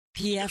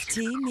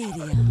PFT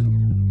Media.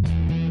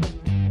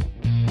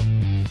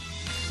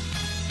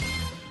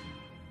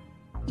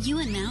 You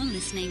are now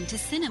listening to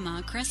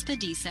Cinema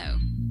Crespediso.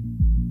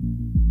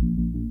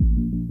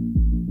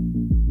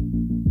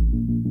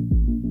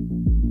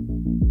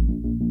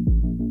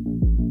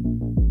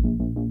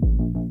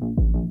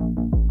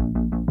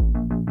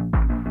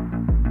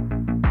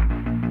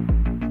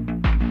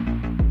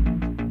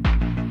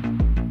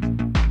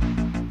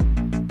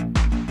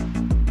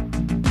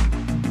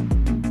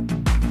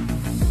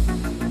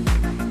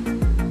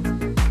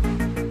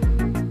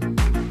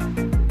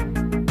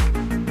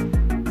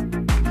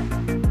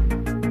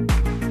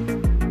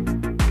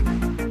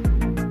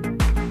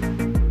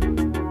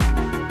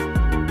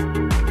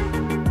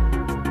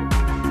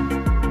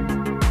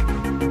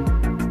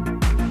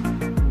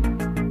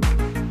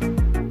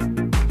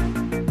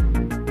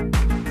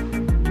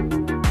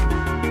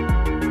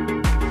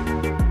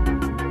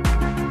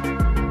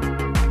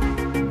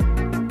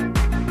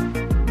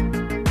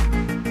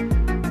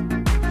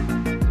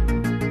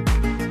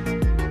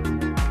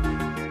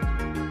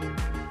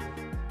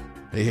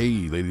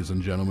 Hey, ladies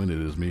and gentlemen, it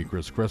is me,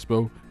 Chris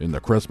Crespo, in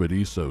the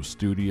Crespediso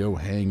studio,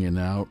 hanging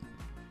out,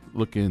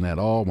 looking at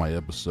all my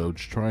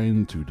episodes,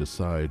 trying to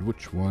decide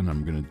which one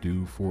I'm going to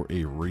do for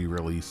a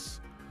re-release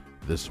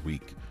this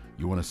week.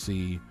 You want to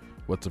see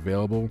what's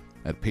available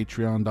at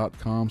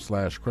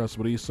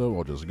patreon.com/Crespediso?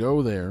 Well, just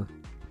go there,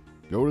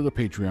 go to the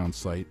Patreon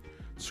site,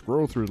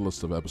 scroll through the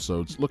list of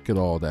episodes, look at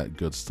all that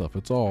good stuff.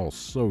 It's all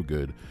so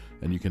good,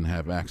 and you can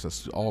have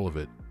access to all of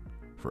it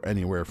for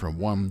anywhere from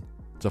 $1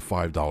 to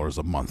 $5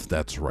 a month.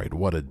 That's right.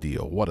 What a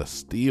deal. What a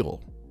steal.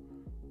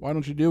 Why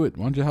don't you do it?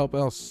 Why don't you help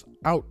us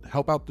out?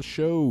 Help out the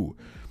show.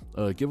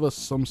 Give us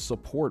some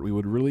support. We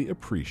would really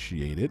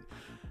appreciate it.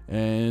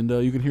 And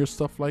you can hear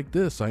stuff like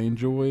this. I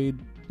enjoyed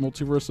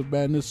Multiverse of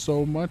Madness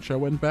so much. I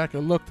went back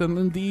and looked, and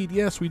indeed,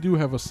 yes, we do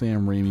have a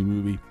Sam Raimi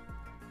movie.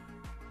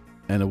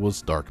 And it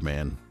was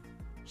Darkman,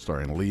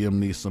 starring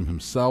Liam Neeson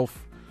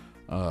himself.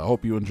 I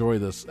hope you enjoy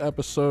this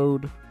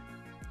episode.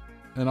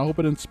 And I hope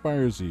it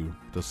inspires you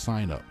to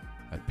sign up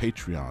at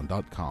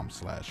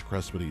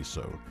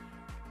patreon.com/Crespediso.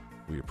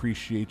 We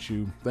appreciate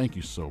you. Thank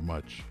you so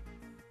much.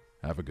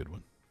 Have a good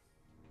one.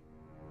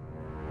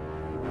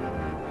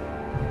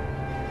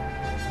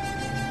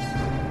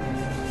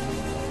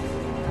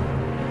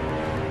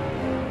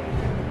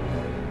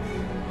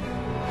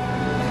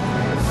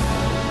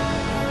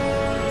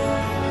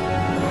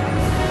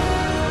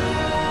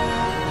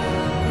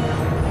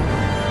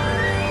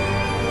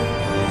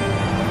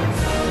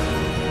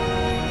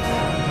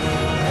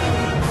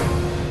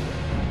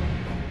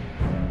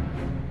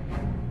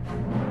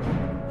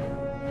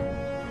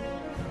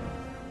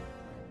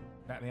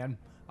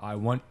 I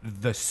want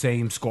the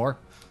same score,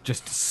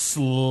 just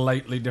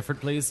slightly different,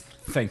 please.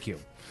 Thank you.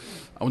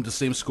 I want the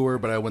same score,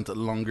 but I want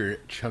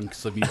longer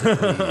chunks of music,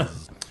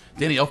 please.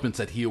 Danny Elfman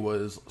said he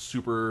was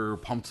super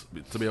pumped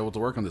to be able to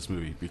work on this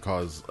movie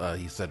because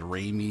he said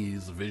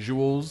Raimi's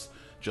visuals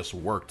just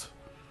worked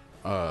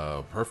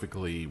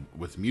perfectly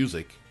with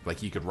music. Like,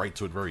 he could write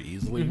to it very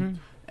easily. Mm-hmm.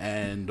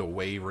 And the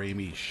way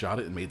Raimi shot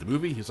it and made the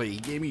movie, he's like, he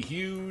gave me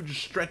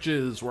huge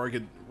stretches where I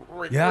could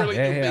really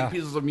do big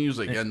pieces of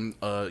music. Yeah. And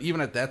even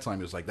at that time,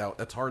 it was like,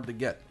 that's hard to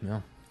get. Yeah.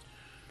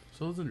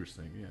 So it's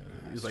interesting. Yeah.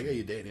 He's like,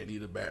 hey, Danny, I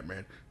need a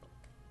Batman.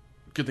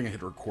 Good thing I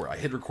hit record. I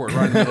hit record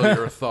right in the middle of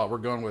your thought. We're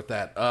going with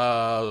that.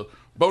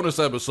 Bonus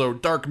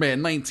episode,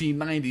 Darkman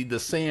 1990, the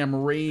Sam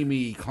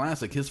Raimi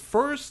classic. His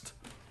first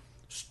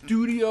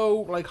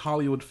studio,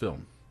 Hollywood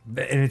film.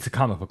 And it's a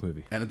comic book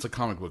movie.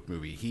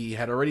 He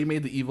had already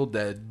made the Evil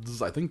Deads,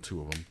 I think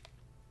 2 of them.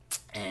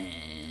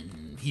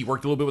 And he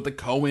worked a little bit with the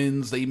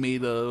Coens. They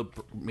wrote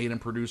and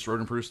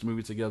produced the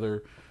movie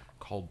together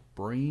called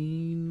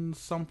Brain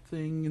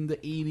something in the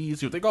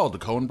 80s. They call it the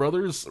Coen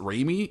Brothers,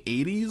 Raimi,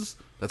 80s.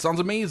 That sounds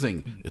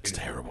amazing. It's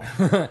terrible.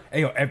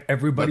 Hey,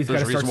 everybody's got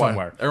to start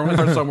somewhere. Everyone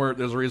starts somewhere.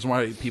 There's a reason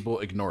why people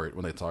ignore it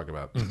when they talk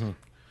about it. Mm-hmm.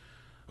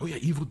 Oh yeah,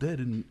 Evil Dead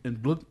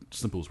and Blood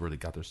Simple is where they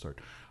got their start.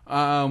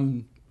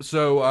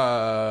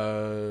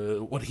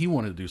 So what he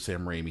wanted to do,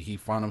 Sam Raimi, he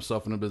found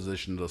himself in a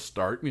position to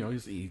start,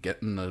 he's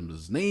getting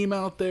his name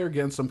out there,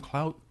 getting some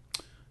clout,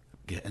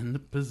 getting in the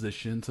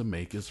position to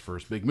make his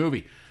first big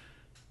movie.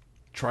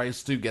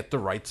 Tries to get the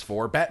rights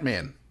for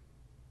Batman.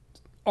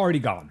 Already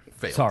gone.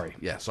 Failed. Sorry.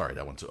 Yeah, sorry.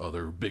 That went to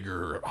other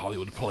bigger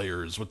Hollywood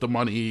players with the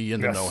money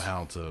and the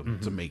know-how to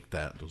make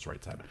those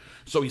rights happen.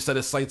 So he set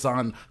his sights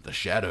on The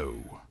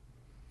Shadow.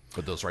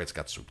 But those rights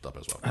got swooped up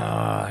as well.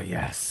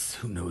 Yes.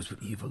 Who knows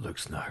what evil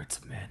lurks in the hearts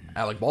of men?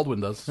 Alec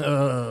Baldwin does.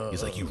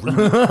 He's like, you rude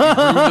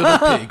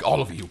little pig.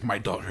 All of you, my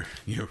daughter.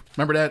 You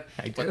remember that?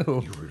 I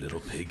do. You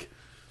little pig.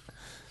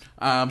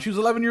 She was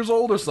 11 years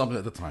old or something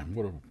at the time.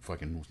 What a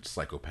fucking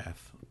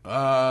psychopath.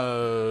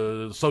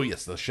 So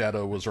yes, The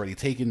Shadow was already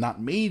taken,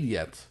 not made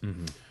yet.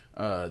 Mm-hmm.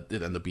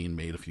 It ended up being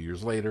made a few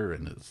years later,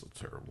 and it's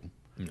terrible.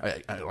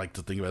 I like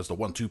to think of it as the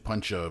 1-2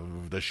 punch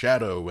of the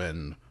Shadow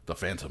and the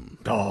Phantom.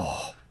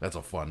 Oh, That's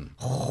a fun.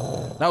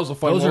 That was a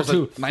fun. Those What are was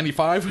two- it,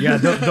 95? yeah,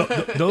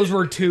 those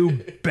were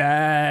two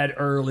bad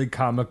early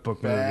comic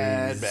book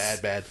movies.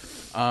 bad.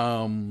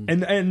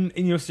 And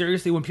you know,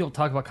 seriously, when people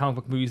talk about comic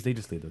book movies, they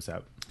just leave those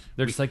out.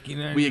 They're just like, you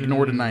know, We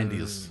ignore the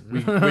 90s. We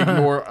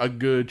ignore a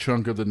good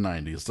chunk of the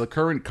 90s. The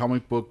current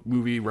comic book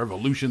movie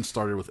revolution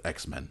started with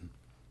X-Men,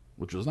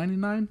 which was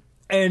 99.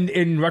 and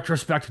in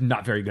retrospect,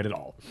 not very good at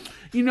all.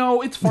 You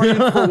know, it's fine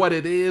for what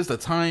it is, the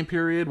time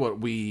period, what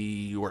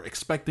we were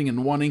expecting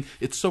and wanting.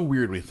 It's so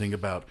weird when you think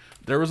about.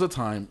 There was a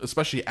time,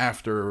 especially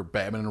after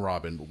Batman and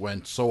Robin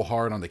went so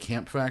hard on the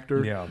camp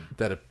factor Yeah.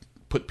 that it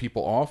put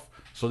people off.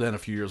 So then a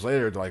few years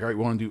later, they're like, all right,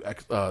 we want to do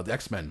the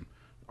X-Men.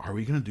 Are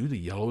we going to do the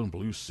yellow and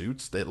blue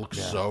suits? They look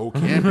so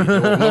campy.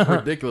 They look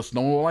ridiculous.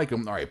 No one will like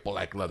them. All right,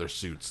 black leather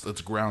suits.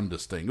 Let's ground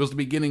this thing. It was the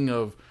beginning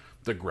of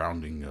the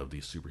grounding of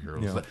these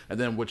superheroes. Yeah. And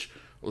then which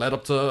led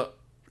up to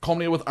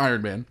culminated with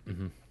Iron Man.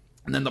 Mm-hmm.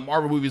 And then the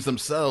Marvel movies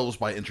themselves,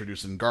 by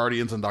introducing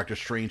Guardians and Doctor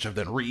Strange, have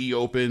then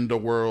reopened the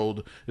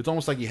world. It's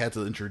almost like you had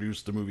to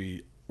introduce the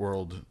movie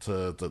world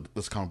to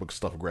this comic book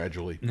stuff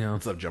gradually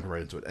instead of jumping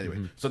right into it.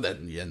 Anyway, so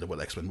then you end up with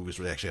X-Men movies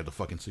where they actually have the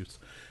fucking suits.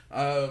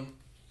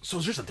 So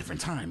it's just a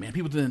different time, man.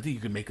 People didn't think you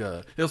could make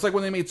a... It was like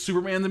when they made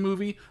Superman the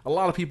movie. A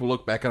lot of people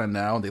look back on it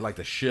now and they like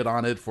to shit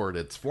on it for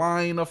its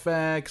flying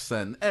effects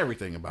and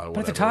everything about it. But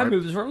at the whatever, time,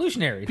 right? it was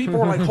revolutionary.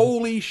 People are like,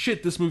 holy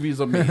shit, this movie is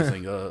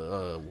amazing.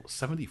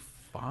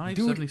 75,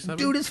 dude, 77?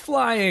 dude is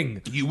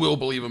flying. You will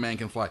believe a man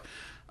can fly.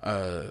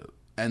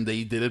 And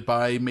they did it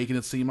by making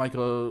it seem like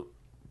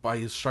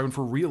by striving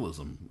for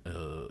realism,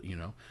 you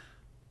know.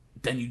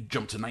 Then you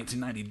jump to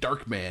 1990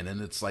 Darkman,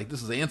 and it's like,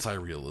 this is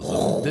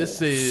anti-realism.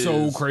 This is...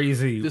 So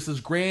crazy. This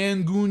is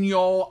Grand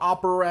Guignol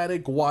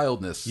operatic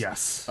wildness. Yes.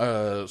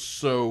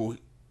 So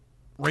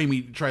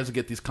Raimi tries to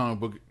get these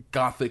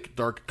gothic,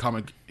 dark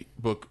comic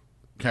book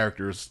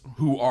characters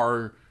who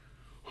are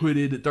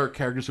hooded, dark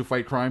characters who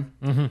fight crime.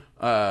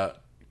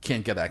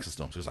 Can't get access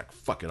to them. So he's like,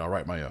 fuck it, I'll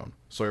write my own.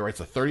 So he writes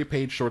a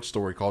 30-page short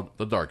story called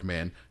The Dark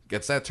Man,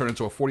 gets that turned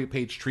into a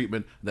 40-page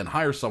treatment, then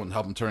hires someone to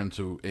help him turn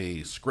into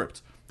a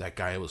script. That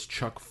guy was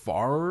Chuck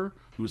Farrer,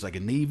 who was like a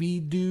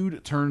Navy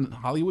dude turned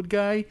Hollywood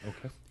guy.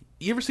 Okay.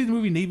 You ever see the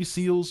movie Navy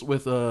SEALs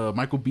with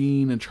Michael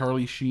Biehn and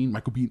Charlie Sheen?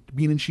 Michael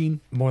Biehn and Sheen?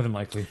 More than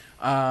likely.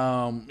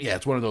 Yeah,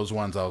 it's one of those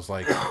ones I was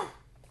like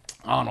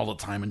on all the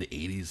time in the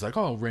 80s. Like,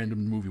 oh,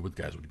 random movie with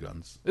guys with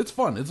guns. It's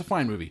fun. It's a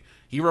fine movie.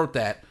 He wrote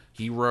that.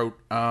 He wrote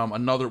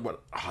another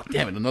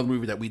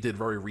movie that we did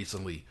very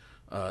recently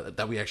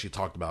that we actually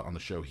talked about on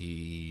the show.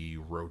 He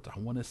wrote, I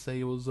want to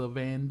say it was a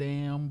Van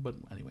Damme, but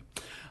anyway.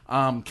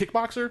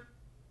 Kickboxer?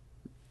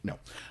 No.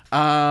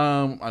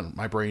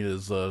 My brain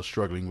is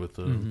struggling with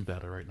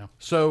data right now.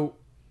 So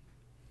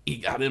he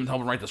got him to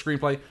help him write the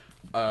screenplay.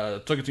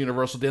 Took it to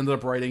Universal. They ended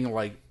up writing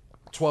like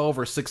 12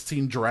 or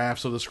 16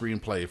 drafts of the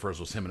screenplay. First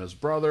was him and his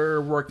brother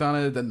worked on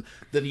it. Then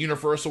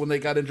Universal, when they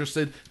got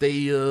interested,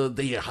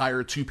 they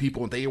hired two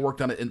people and they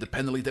worked on it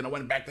independently. Then it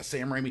went back to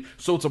Sam Raimi.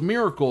 So it's a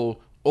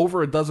miracle,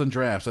 over a dozen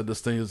drafts, that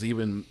this thing is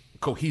even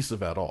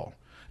cohesive at all.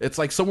 It's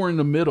like somewhere in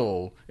the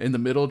middle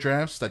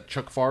drafts that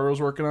Chuck Farrer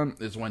was working on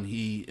is when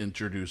he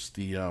introduced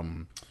the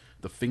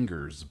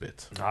fingers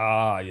bit.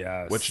 Ah,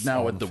 yes. Which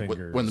now when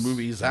the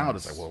movie's out,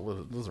 it's like,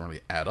 well, it doesn't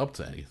really add up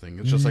to anything.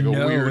 It's just like a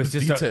weird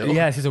detail.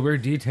 It's just a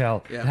weird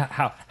detail. Yeah.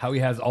 How he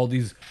has all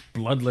these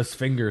bloodless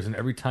fingers, and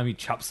every time he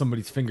chops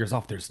somebody's fingers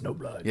off, there's no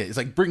blood. Yeah, it's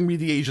like, bring me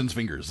the Asian's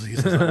fingers. He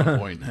says at one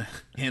point.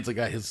 Hands the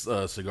guy his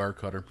cigar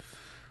cutter.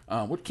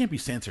 What can't be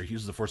Sanser? He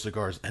uses it for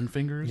cigars and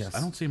fingers. Yes. I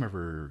don't see him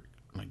ever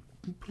like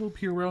put a little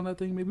peel around that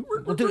thing. Maybe.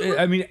 Well, dude,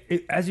 I mean,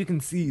 as you can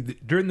see,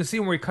 during the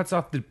scene where he cuts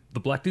off the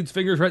black dude's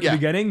fingers right at the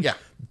beginning,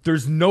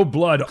 there's no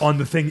blood on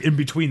the thing in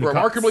between the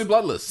Remarkably cuts.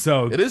 bloodless.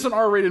 So it is an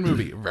R-rated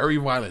movie. Very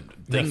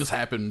violent. Things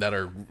happen that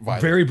are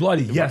violent. Very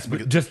bloody, yes,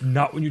 but just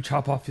not when you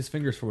chop off his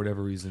fingers for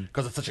whatever reason.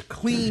 Because it's such a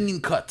clean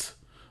cut.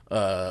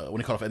 When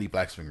he cut off Eddie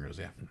Black's fingers,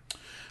 yeah.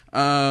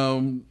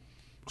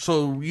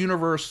 So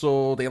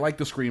Universal, they like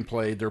the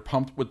screenplay. They're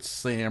pumped with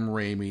Sam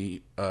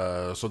Raimi.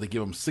 So they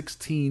give him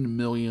 $16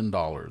 million.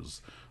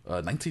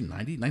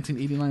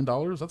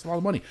 $1989. That's a lot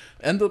of money.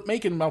 End up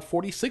making about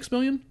 $46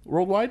 million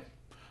worldwide.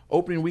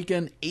 Opening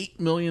weekend, $8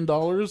 million.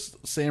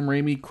 Sam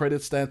Raimi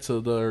credits that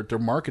to their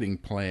marketing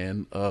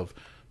plan of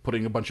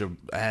putting a bunch of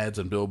ads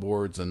and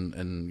billboards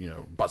and you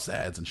know, bus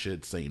ads and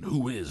shit saying,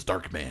 "Who is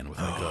Darkman?" with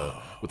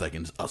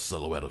a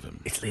silhouette of him.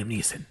 It's Liam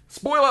Neeson.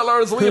 Spoiler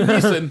alert, it's Liam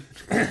Neeson.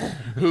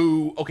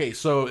 Who, okay,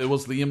 so it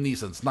was Liam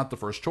Neeson. It's not the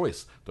first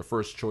choice. The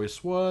first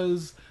choice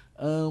was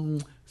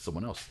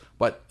someone else.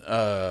 But,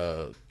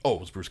 it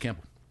was Bruce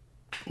Campbell.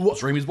 It was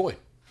Raimi's boy.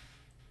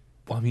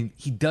 Well, I mean,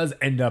 he does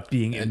end up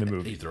being in the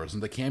movie. He throws in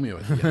the cameo.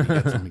 He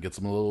gets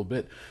him a little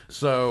bit.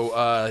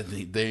 So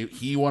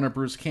he wanted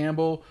Bruce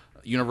Campbell.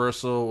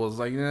 Universal was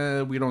like,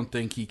 we don't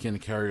think he can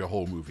carry a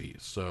whole movie.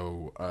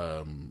 So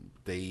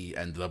they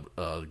ended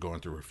up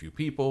going through a few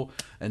people.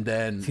 And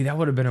then... See, that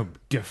would have been a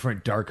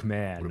different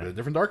Darkman. Would have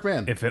been a different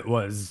Darkman. If it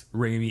was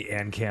Raimi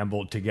and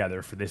Campbell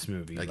together for this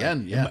movie.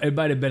 Again, yeah. It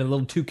might have been a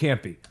little too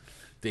campy.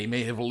 They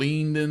may have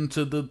leaned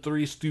into the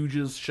Three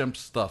Stooges Shemp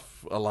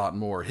stuff a lot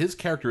more. His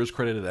character is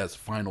credited as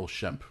Final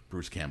Shemp,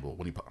 Bruce Campbell,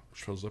 when he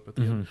shows up at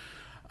the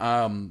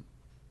end.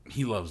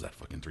 He loves that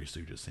fucking Three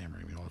Stooges, Sam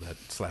Raimi, all that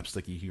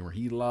slapsticky humor.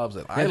 He loves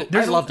it. I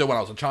loved it when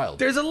I was a child.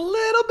 There's a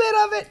little bit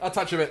of it. A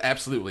touch of it,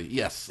 absolutely,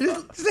 yes.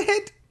 It's a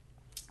hint.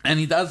 And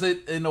he does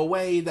it in a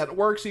way that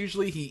works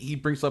usually. He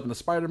brings it up in the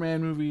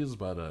Spider-Man movies,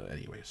 but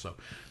anyway, so...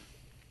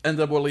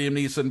 Ended up with Liam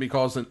Neeson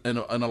because in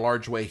a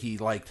large way he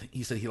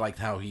said he liked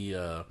how he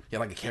had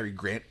like a Cary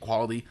Grant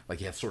quality, like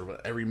he had sort of an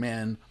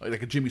everyman,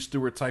 like a Jimmy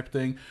Stewart type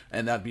thing,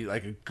 and that'd be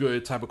like a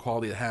good type of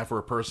quality to have for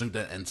a person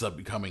that ends up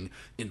becoming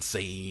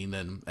insane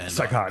and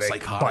psychotic,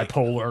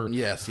 bipolar.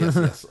 Yes. And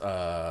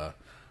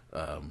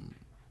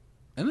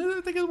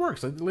I think it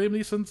works. Like, Liam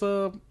Neeson's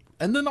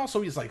and then also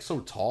he's like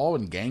so tall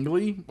and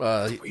gangly.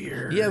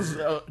 Weird. He has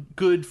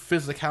good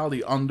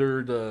physicality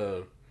under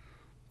the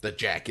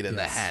jacket and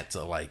the hat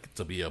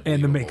to be able,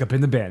 and the makeup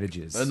and the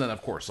bandages, and then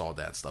of course all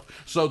that stuff.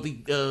 So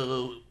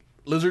the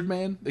Lizard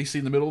Man they see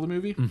in the middle of the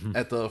movie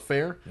at the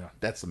fair,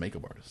 that's the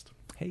makeup artist.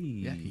 Hey,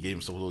 yeah, he gave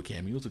him some little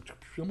cameos.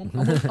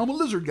 Like, I'm a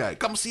lizard guy.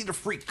 Come see the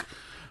freak.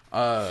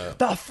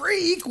 The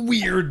freak,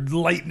 weird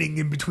lightning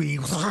in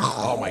between.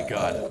 Oh my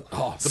god!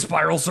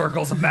 Spiral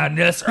circles of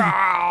madness. The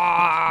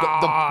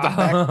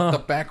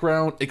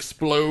background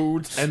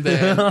explodes and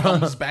then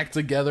comes back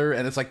together,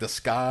 and it's like the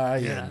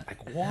sky. And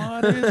like,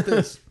 what is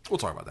this? We'll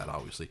talk about that,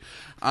 obviously.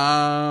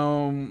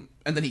 And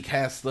then he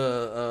cast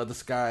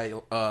this guy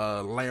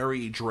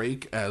Larry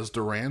Drake as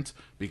Durant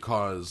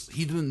because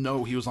he didn't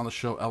know he was on the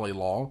show L.A.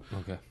 Law.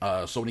 Okay.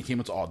 So when he came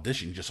into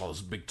audition, he just saw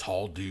this big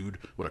tall dude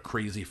with a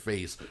crazy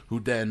face who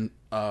then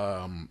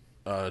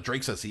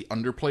Drake says he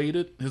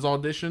underplayed his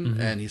audition,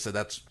 and he said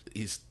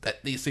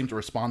they seemed to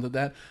respond to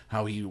that,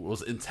 how he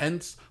was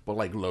intense but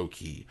like low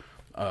key.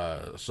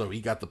 So he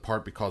got the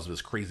part because of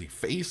his crazy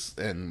face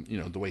and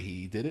the way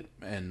he did it.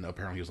 And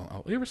apparently he was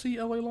on. You ever see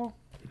L.A. Law?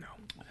 No,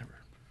 never.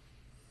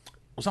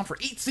 It was on for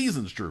 8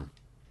 seasons, Drew.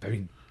 I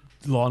mean,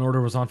 Law and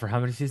Order was on for how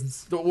many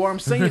seasons? What I'm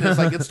saying is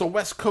like it's the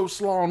West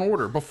Coast Law and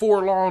Order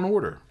before Law and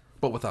Order,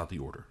 but without the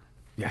order.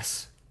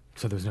 Yes.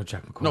 So there's no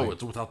Jack McCoy. No,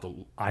 it's without the.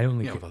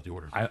 Without the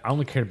order. I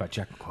only cared about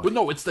Jack McCoy. But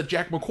no, it's the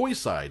Jack McCoy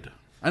side.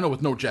 I know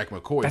with no Jack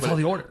McCoy. That's all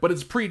the order. But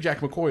it's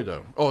pre-Jack McCoy,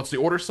 though. Oh, it's the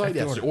order side?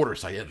 That's it's the order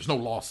side. Yeah, there's no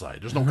law side.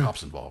 There's no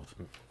cops involved.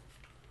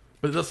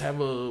 But it does have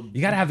a...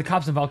 You gotta have the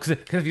cops involved,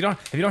 because if you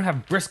don't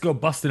have Briscoe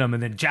busting him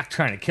and then Jack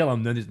trying to kill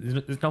him,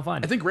 then there's no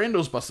fun. I think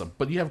Rando's busting him,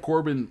 but you have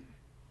Corbin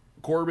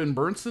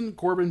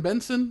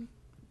Benson?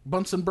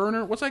 Bunsen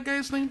Burner? What's that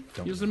guy's name?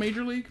 He was in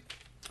Major League?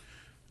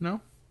 No?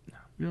 No.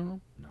 You don't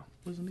know? No.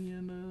 Wasn't he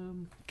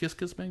in Kiss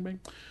Kiss Bang Bang?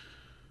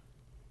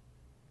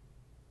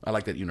 I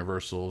like that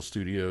Universal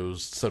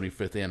Studios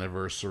 75th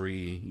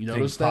anniversary. You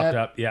noticed that? Popped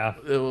up, yeah.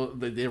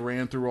 They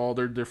ran through all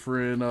their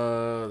different...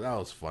 that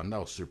was fun. That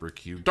was super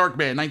cute.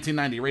 Darkman,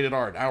 1990, rated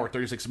R, hour,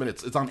 36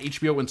 minutes. It's on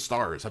HBO and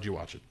Stars. How'd you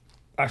watch it?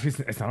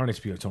 Actually, it's not on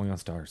HBO. It's only on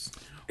Stars.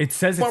 It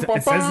says it's on HBO, but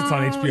it's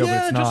not.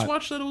 Yeah, just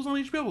watched that. It was on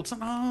HBO. It's on...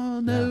 Oh,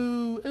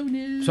 no. Yeah. Oh,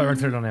 no. So I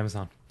rented it on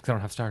Amazon, because I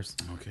don't have Stars.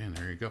 Okay,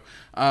 there you go.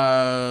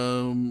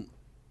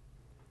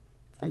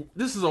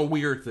 This is a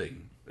weird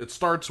thing. It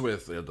starts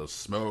with the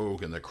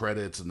smoke and the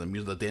credits and the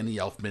music, the Danny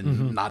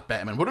Elfman, not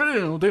Batman. The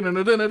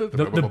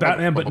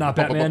Batman, but not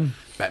Batman.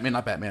 Batman,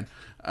 not Batman.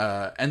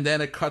 And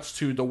then it cuts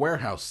to the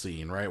warehouse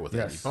scene, right, with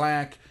Andy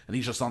Black, and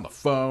he's just on the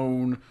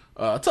phone.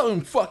 Tell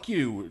him, fuck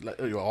you,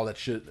 all that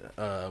shit.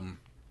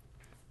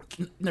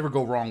 Never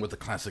go wrong with the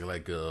classic,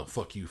 like,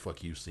 fuck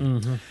you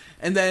scene.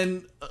 And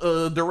then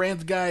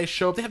Durant's guys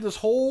show up. They have this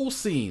whole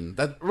scene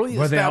that really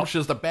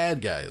establishes the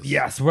bad guys.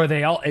 Yes, where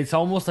it's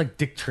almost like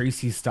Dick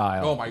Tracy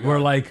style. Oh, my God. Where,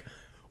 like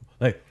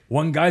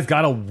one guy's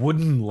got a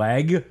wooden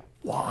leg.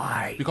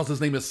 Why? Because his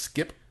name is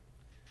Skip.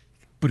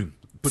 Boom.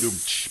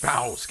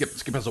 Pow. Skip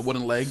has a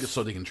wooden leg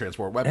so they can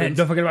transport weapons. And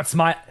don't forget about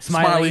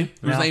Smiley.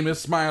 His name is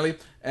Smiley.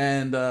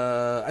 And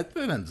I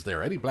think it ends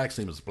there. Eddie Black's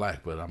name is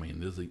Black, but I mean,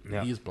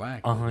 he is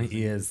Black.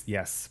 He is,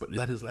 yes. But is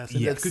that his last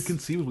name? Yes. That could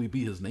conceivably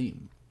be his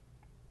name.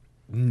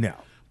 No.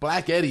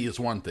 Black Eddie is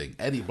one thing.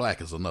 Eddie Black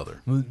is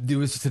another. It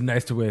was just a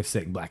nicer way of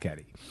saying Black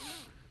Eddie.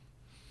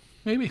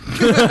 Maybe.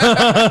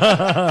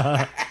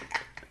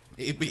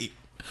 Maybe.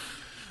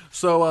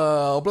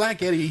 So,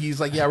 Black Eddie, he's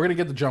like, yeah, we're going to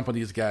get the jump on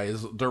these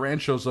guys.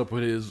 Durant shows up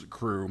with his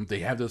crew. They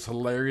have this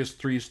hilarious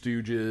Three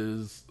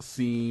Stooges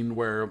scene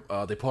where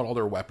they pull out all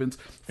their weapons.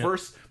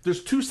 First,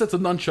 there's 2 sets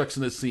of nunchucks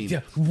in this scene.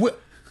 Yeah.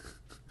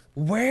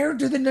 Where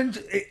do the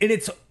nunchucks... And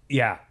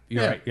Yeah,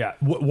 you're right. Yeah,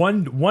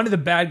 one of the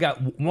bad guys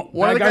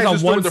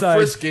on one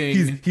side,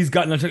 he's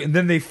got nunchuck, and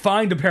then they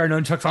find a pair of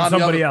nunchucks on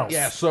somebody else.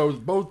 Yeah, so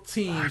both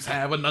teams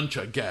have a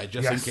nunchuck guy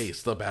just in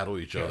case they'll battle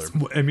each other.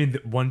 I mean,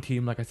 one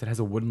team, like I said, has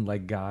a wooden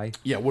leg guy.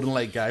 Yeah, wooden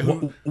leg guy.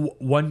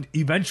 One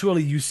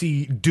eventually you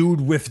see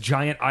dude with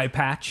giant eye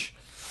patch.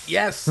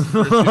 Yes,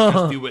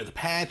 there's dude with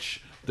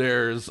patch.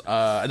 There's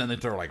and then they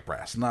throw like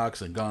brass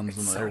knucks and guns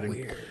and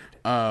everything.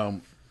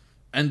 Weird.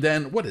 And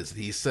then, what is it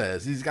he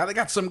says? I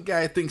got some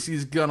guy thinks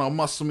he's gonna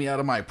muscle me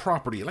out of my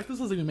property. Like, this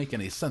doesn't even make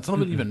any sense.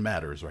 None of it even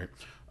matters, right?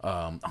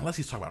 Unless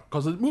he's talking about,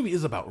 because the movie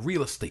is about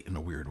real estate in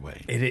a weird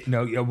way.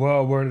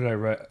 Well, where did I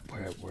read?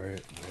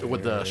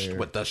 With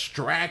the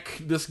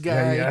Strack, this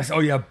guy. Yes. Oh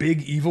yeah,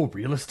 big evil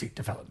real estate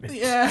development.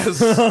 Yes.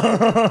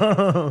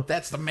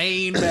 That's the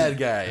main bad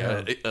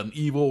guy, an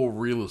evil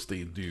real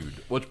estate dude.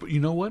 But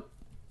you know what?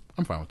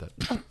 I'm fine with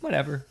that.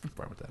 Whatever. I'm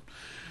fine with that.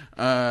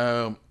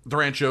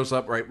 Durant shows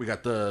up, right? We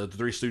got the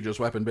Three Stooges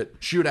weapon bit.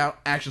 Shootout,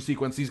 action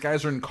sequence. These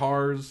guys are in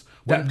cars.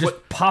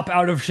 Pop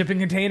out of shipping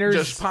containers.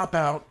 Just pop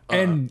out.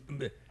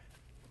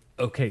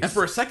 Okay. And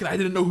for a second, I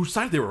didn't know whose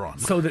side they were on.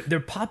 So they're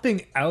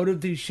popping out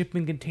of these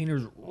shipping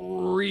containers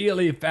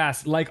really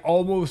fast. Like,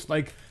 almost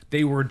like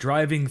they were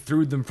driving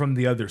through them from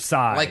the other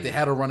side. Like they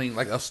had a running,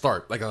 like a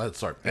head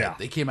start. Yeah.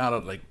 They came out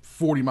at like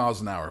 40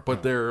 miles an hour,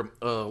 but they're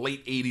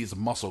late 80s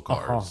muscle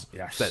cars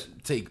that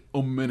take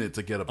a minute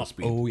to get up to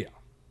speed. Oh, yeah.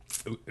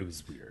 It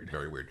was weird.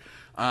 Very weird.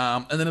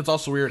 And then it's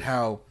also weird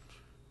how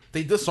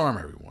they disarm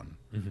everyone.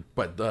 Mm-hmm.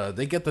 But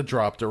they get the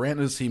drop. Durant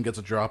and his team gets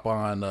a drop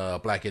on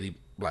Black Eddie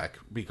Black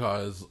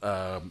because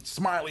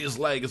Smiley's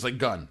leg is a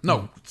gun.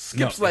 No,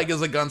 Skip's leg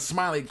is a gun.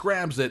 Smiley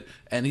grabs it,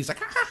 and he's like,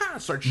 ha, ha, ha,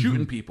 starts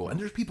shooting people. And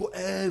there's people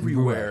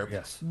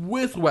everywhere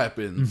with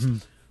weapons. Mm-hmm.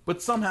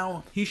 But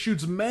somehow he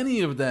shoots many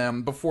of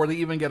them before they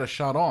even get a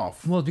shot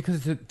off. Well,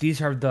 because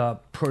these are the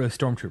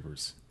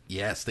proto-stormtroopers.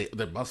 Yes,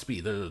 there must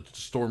be the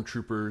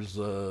stormtroopers,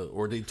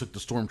 or they took the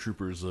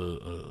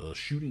stormtroopers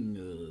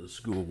shooting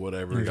school,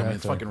 whatever. Exactly. I mean,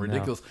 it's fucking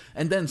ridiculous.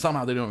 Yeah. And then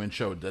somehow they don't even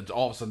show that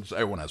all of a sudden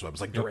everyone has weapons.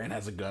 Like Durant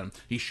has a gun.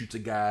 He shoots a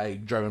guy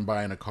driving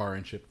by in a car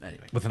and shit.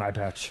 Anyway, with an eye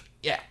patch.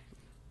 Yeah,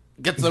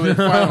 get to it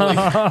finally.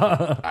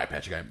 Eye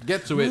patch guy,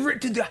 get to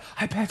it. The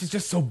eye patch is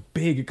just so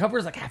big; it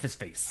covers like half his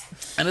face.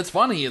 And it's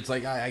funny. It's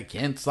like I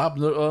can't stop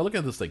looking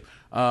at this thing.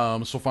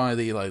 So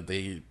finally,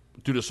 they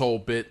do this whole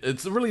bit.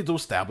 It's really to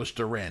establish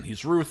Durant.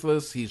 He's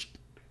ruthless. He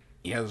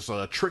has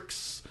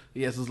tricks.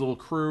 He has his little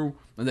crew,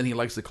 and then he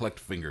likes to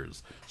collect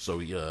fingers. So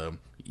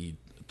he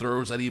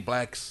throws Eddie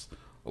Black's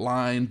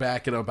line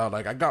back at about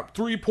like, I got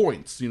 3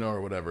 points,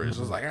 or whatever. He's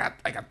just like,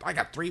 I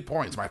got 3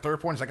 points. My third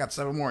point is I got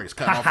 7 more. He's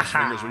cutting off his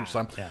fingers each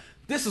time. Yeah.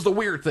 This is the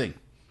weird thing.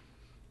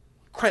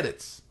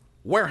 Credits,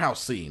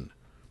 warehouse scene.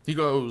 He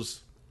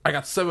goes, I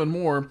got 7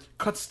 more.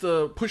 Cuts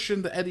the push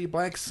into Eddie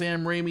Black,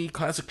 Sam Raimi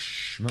classic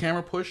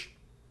camera push.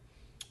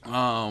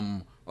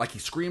 Like he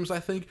screams, I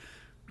think.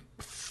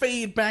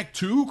 Fade back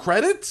to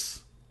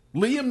credits.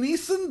 Liam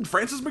Neeson,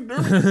 Francis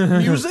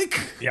McDermott, music.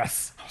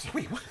 Yes. I was like,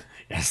 wait, what?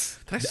 Yes.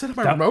 Did I set up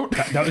my remote?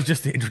 That was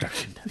just the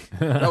introduction.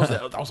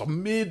 that was a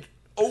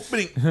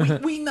mid-opening.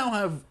 We now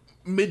have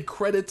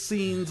mid-credit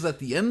scenes at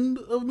the end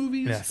of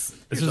movies. Yes.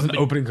 This is an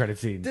opening credit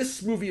scene.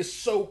 This movie is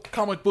so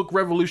comic book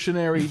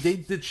revolutionary. They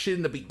did shit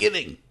in the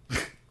beginning.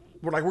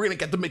 We're like, we're going to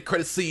get the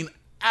mid-credit scene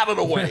out of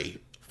the way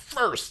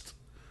first.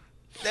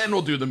 Then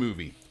we'll do the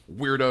movie.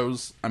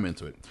 Weirdos. I'm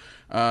into it.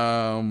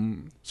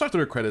 So after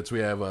the credits, we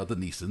have the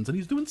Neesons, and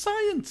he's doing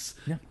science.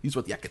 Yeah. He's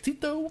with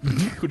Yakatito,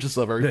 which is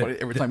very funny.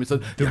 Every time he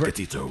says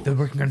Yakatito. They're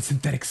working on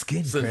synthetic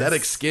skin.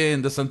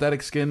 The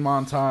synthetic skin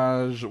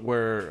montage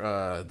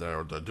where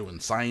they're doing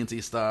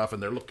sciencey stuff,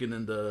 and they're looking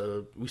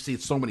into, we see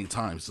it so many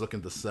times, looking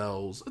into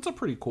cells. It's a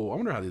pretty cool, I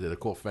wonder how they did a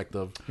cool effect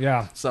of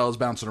cells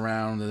bouncing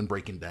around and then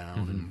breaking down.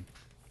 Mm-hmm. And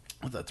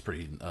that's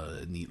pretty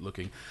neat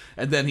looking.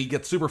 And then he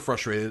gets super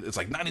frustrated. It's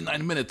like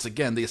 99 minutes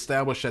again. They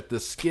establish that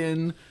this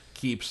skin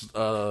keeps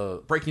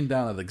breaking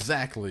down at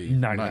exactly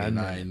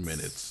 99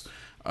 minutes.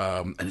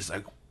 And he's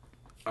like,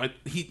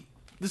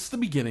 this is the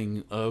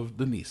beginning of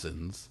the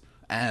Neesons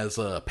as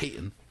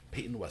Peyton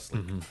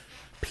Westlake. Mm-hmm.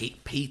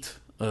 Pate,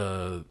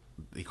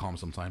 they call him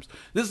sometimes.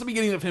 This is the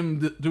beginning of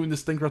him doing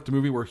this thing throughout the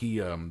movie where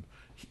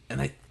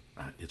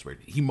it's weird.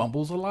 He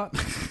mumbles a lot.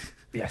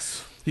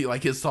 Yes. He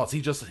like his thoughts.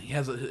 He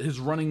has his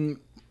running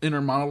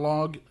inner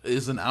monologue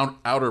is an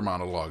outer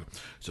monologue.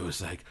 So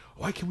it's like,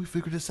 why can't we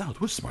figure this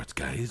out? We're smart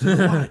guys.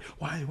 Why?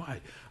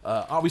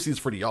 Obviously, it's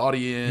for the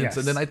audience, yes.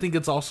 And then I think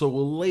it's also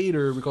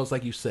later because,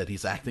 like you said,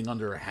 he's acting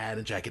under a hat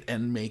and jacket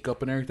and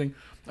makeup and everything.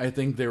 I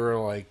think they were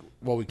like,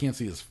 well, we can't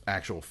see his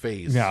actual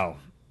face. No.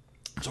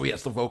 So he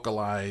has to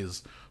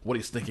vocalize what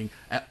he's thinking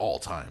at all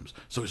times.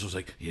 So he's just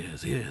like,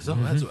 yes, oh,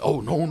 that's, oh,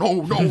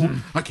 no,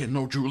 I can't,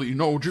 no, Julie.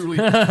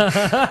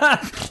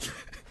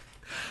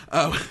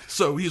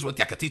 So he's with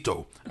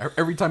Yakatito.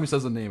 Every time he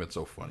says a name, it's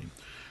so funny.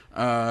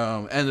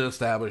 And it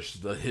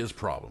established his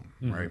problem,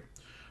 right?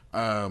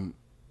 And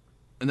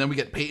then we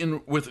get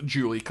Peyton with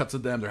Julie, cuts to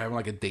them. They're having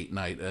like a date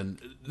night. And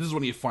this is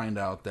when you find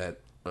out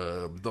that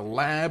the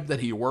lab that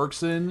he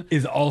works in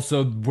is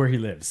also where he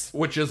lives,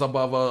 which is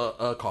above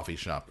a coffee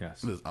shop.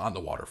 Yes, on the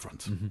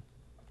waterfront.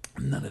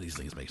 None of these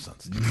things make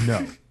sense.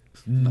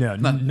 No,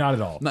 not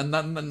at all.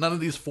 None of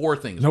these four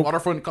things: nope.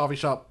 Waterfront, coffee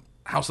shop,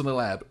 house in the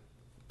lab,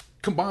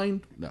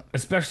 combined. No,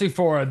 especially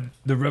for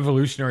the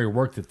revolutionary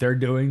work that they're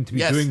doing to be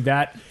doing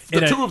that.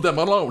 The two of them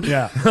alone.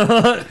 Yeah,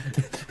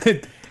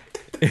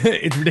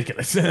 it's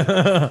ridiculous.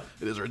 It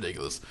is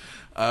ridiculous.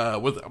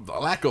 With a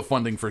lack of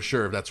funding for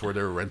sure, that's where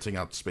they're renting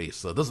out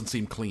space. It doesn't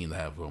seem clean to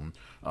have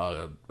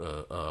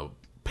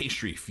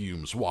pastry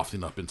fumes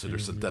wafting up into their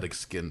synthetic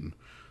skin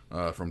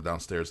from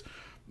downstairs.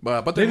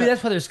 But maybe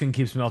that's why their skin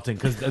keeps melting,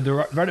 because they're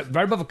right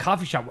above a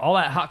coffee shop. All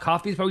that hot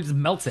coffee is probably just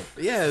melting.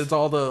 Yeah, it's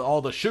all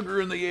the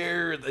sugar in the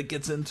air that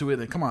gets into it.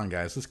 And come on,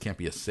 guys, this can't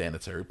be a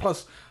sanitary.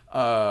 Plus,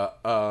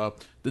 the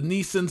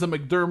Neesons and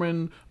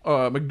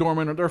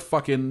McDormand, they're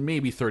fucking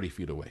maybe 30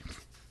 feet away.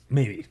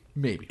 Maybe.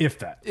 If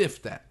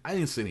that. I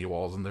didn't see any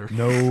walls in there.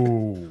 No.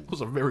 It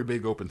was a very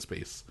big open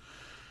space,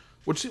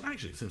 which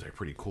actually seems like a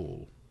pretty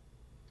cool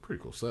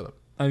setup.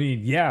 I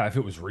mean, yeah, if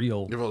it was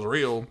real. If it was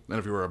real, and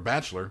if you were a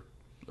bachelor,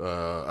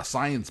 a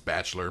science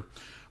bachelor,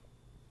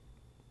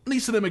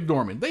 Neeson and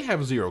McDormand, they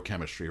have zero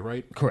chemistry,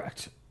 right?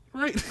 Correct.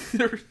 Right?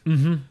 They're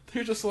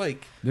just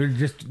like... They're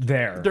just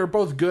there. They're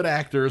both good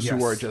actors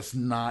who are just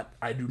not...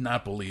 I do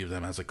not believe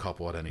them as a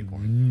couple at any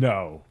point.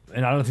 No.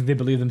 And I don't think they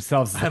believe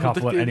themselves as a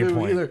couple at any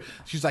point. Either.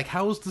 She's like,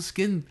 how's the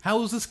skin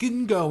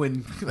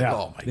going? Like,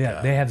 oh my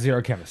God. They have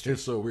zero chemistry.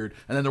 It's so weird.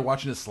 And then they're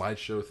watching this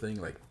slideshow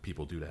thing, like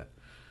people do that.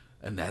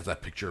 And that's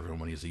that picture of him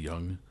when he's a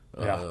young...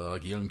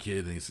 like a young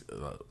kid, and he's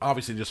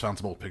obviously just found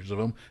some old pictures of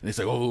him, and he's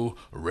like, "Oh,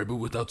 a rebel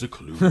without a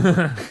clue."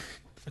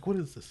 Like, what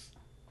is this?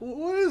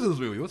 What is this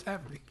movie? What's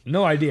happening?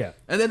 No idea.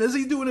 And then is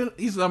he doing it?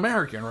 He's an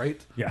American,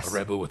 right? Yes. A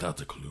rebel without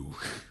a clue.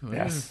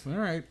 Yes. All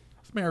right.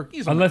 It's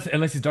American.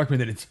 Unless he's Darkman,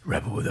 then it's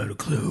rebel without a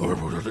clue.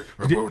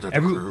 Rebel without a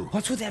clue.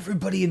 What's with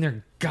everybody in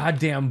their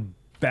goddamn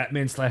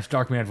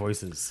Batman/Darkman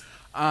voices?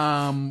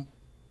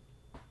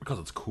 Because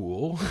it's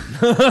cool.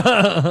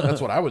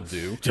 That's what I would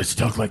do. Just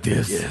talk like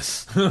this.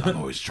 Yes. I'm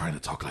always trying to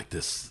talk like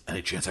this.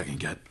 Any chance I can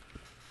get.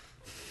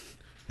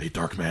 Hey,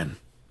 Darkman.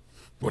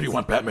 What do you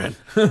want, Batman?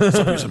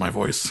 Stop using my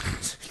voice.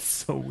 It's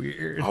so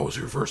weird. I was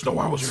here first. No,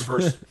 I was here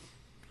first.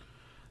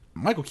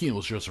 Michael Keaton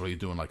was just really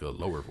doing like a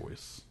lower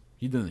voice.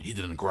 He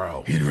didn't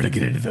growl. He didn't really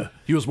get into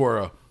He was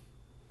more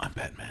I'm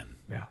Batman.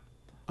 Yeah.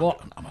 Well,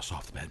 I'm a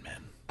soft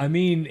Batman. I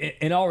mean,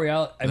 in all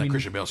reality,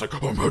 Christian Bale's like,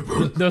 I'm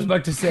Batman. I was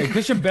about to say,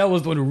 Christian Bale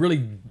was the one who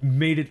really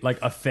made it like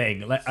a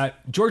thing. Like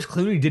George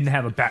Clooney didn't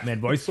have a Batman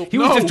voice. He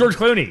was just George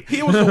Clooney.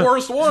 He was the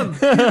worst one.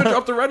 He even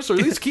dropped the register. At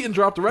least Keaton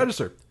dropped the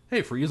register.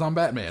 Hey, Freeze, I'm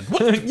Batman.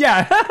 What?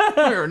 Yeah.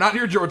 You're not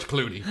your George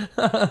Clooney.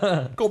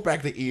 Go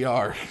back to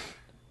ER.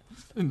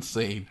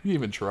 Insane. He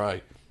even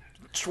tried.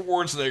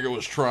 Schwarzenegger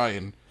was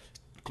trying.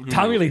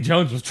 Tommy Lee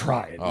Jones was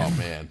trying. Oh,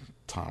 man.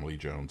 Tom Lee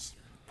Jones.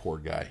 Poor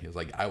guy. He was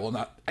like,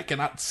 I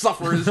cannot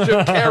suffer as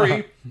Jim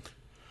Carrey.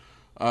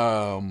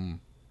 And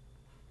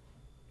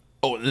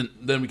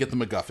then we get the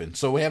MacGuffin.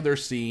 So we have their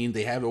scene.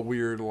 They have a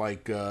weird,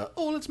 like,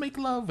 let's make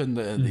love. And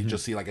they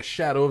just see, like, a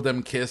shadow of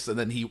them kiss. And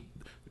then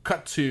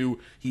cut to,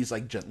 he's,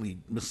 like, gently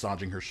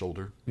massaging her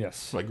shoulder.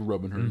 Yes. Like,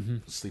 rubbing her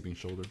sleeping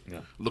shoulder. Yeah.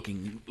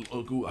 Looking,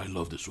 I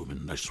love this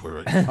woman. I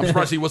swear. I'm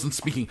surprised he wasn't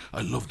speaking.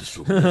 I love this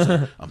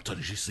woman. I'm telling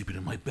you, she's sleeping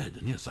in my bed.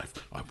 And yes,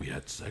 we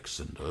had sex,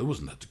 and it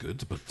wasn't that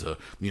good. But,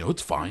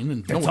 it's fine.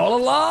 And it's all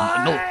a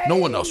lie. No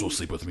one else will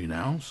sleep with me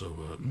now. So,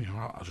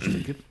 I'll just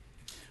take it.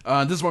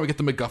 This is where we get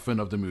the MacGuffin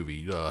of the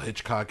movie.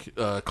 Hitchcock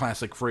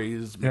classic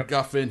phrase,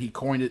 MacGuffin. He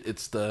coined it.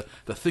 It's the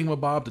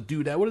thingamabob, the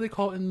dude. What do they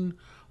call it in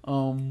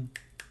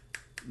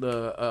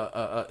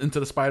the Into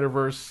the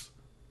Spider-Verse?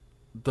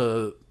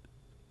 The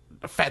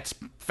fat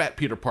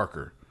Peter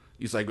Parker.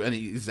 He's like, and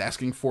he's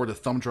asking for the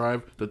thumb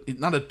drive.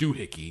 Not a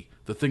doohickey.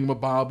 The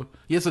thingamabob.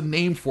 He has a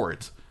name for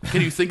it.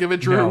 Can you think of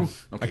it, Drew? No,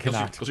 okay, I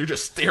cannot. Because you're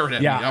just staring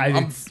at me.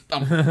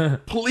 I'm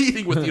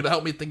pleading with you to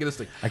help me think of this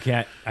thing. I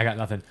can't. I got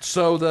nothing.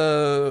 So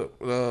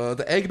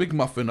the Egg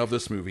McMuffin of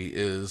this movie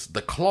is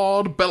the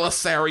Claude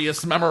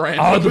Belisarius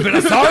Memorandum. Oh, the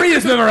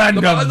Belisarius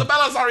Memorandum. the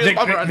Belisarius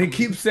Memorandum. They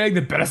keep saying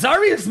the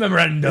Belisarius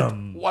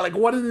Memorandum.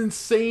 What an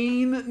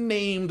insane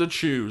name to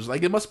choose.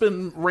 Like, it must have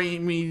been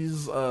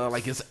Raimi's,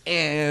 like, his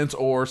aunt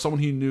or someone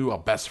he knew, a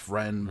best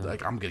friend.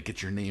 Like, I'm going to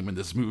get your name in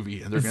this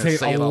movie. And they're going to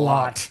say it a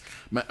lot.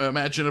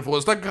 Imagine if it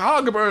was the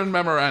Cogburn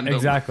Memorandum.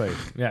 Exactly.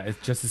 Yeah, it's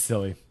just as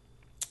silly.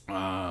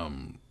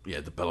 The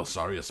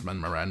Belisarius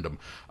Memorandum,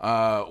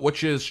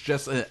 which is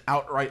just an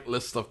outright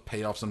list of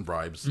payoffs and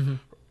bribes.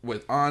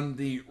 With on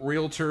the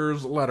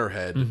realtor's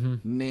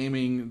letterhead,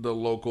 naming the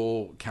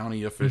local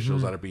county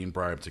officials that are being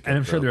bribed to get. And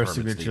I'm sure there are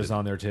signatures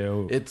on there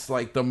too. It's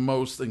like the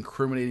most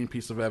incriminating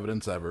piece of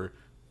evidence ever.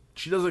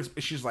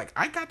 she's like,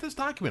 I got this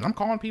document. I'm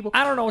calling people.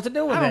 I don't know what to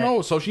do with it. I don't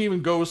know. So she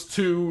even goes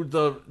to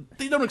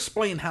they don't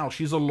explain how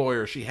she's a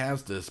lawyer. She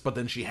has this, but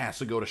then she has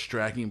to go to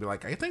Strachey and be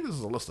like, I think this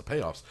is a list of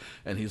payoffs.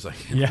 And he's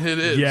like, yeah, it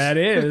is. Yeah, it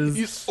is.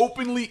 He's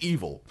openly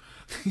evil.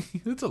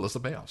 It's a list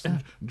of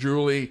payoffs.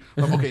 Julie.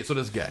 Okay, so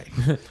this guy.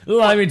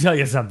 Let me tell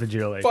you something,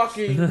 Julie.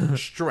 Fucking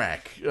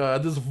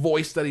Strack. This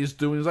voice that he's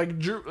doing is like,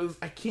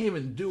 I can't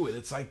even do it.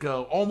 It's like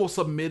almost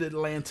a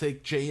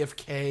mid-Atlantic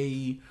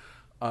JFK,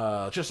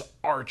 just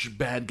arch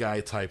bad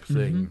guy type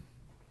thing.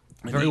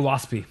 Very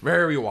waspy.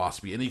 Very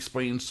waspy. And he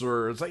explains to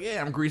her, it's like, yeah,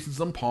 I'm greasing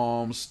some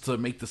palms to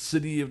make the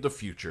city of the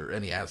future.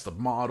 And he has the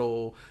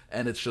model,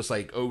 and it's just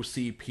like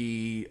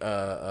OCP,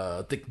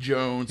 Dick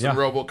Jones, and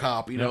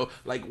RoboCop, you know,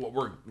 like what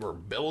we're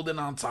building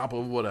on top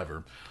of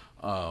whatever.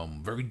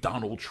 Very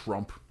Donald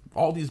Trump.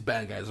 All these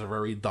bad guys are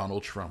very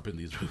Donald Trump in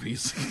these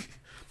movies.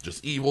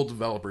 Just evil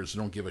developers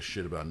who don't give a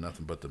shit about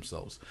nothing but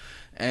themselves.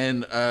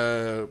 And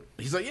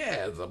he's like,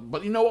 yeah,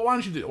 but you know what? Why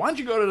don't you do it? Why don't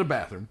you go to the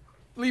bathroom?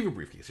 Leave your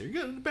briefcase here. You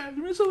go to the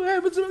bathroom. It's what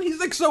happens. He's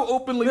like so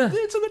openly.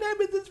 It's what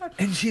happens. It's fine.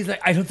 And she's like,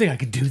 I don't think I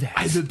could do that.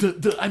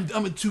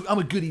 I'm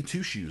a goody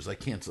two shoes. I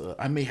can't.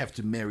 I may have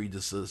to marry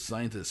this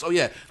scientist. Oh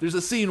yeah, there's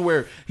a scene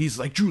where he's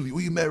like, Julie, will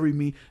you marry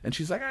me? And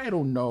she's like, I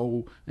don't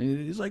know.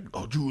 And he's like,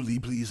 oh Julie,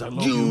 please, I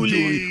love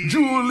you.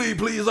 Julie,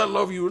 please, I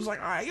love you. It's like,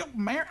 I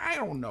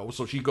don't know.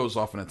 So she goes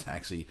off in a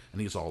taxi,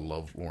 and he's all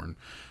lovelorn.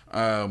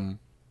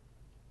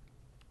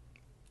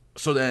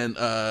 So then,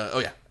 oh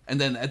yeah. And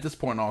then at this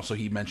point also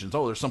he mentions,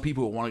 there's some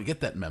people who want to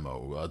get that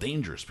memo,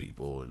 dangerous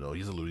people. You know,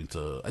 he's alluding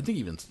to, I think he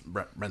even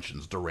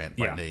mentions Durant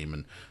by name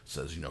and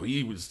says, you know,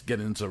 he was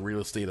getting into real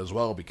estate as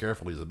well. Be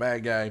careful, he's a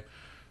bad guy.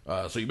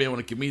 So you may want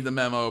to give me the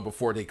memo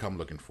before they come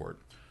looking for it.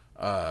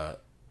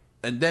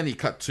 And then he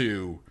cut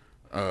to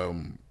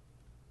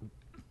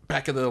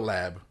back at the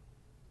lab,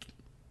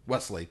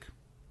 Westlake,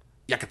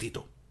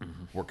 Yakatito,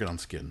 working on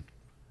skin.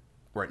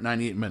 We're at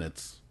 98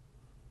 minutes.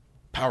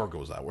 Power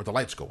goes out, where the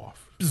lights go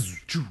off.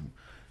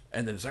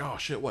 And then it's like, oh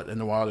shit, what?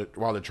 And then while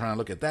they're trying to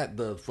look at that,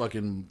 the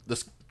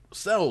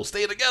cells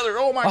stay together.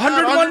 Oh my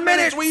god, 101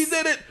 minutes, we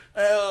did it.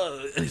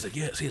 And he's like,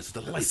 yes,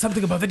 the light.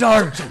 Something about the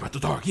dark. Something about the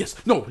dark. Yes.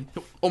 No.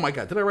 Oh my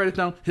god, did I write it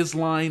down? His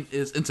line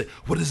is insane.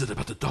 What is it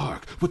about the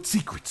dark? What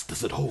secrets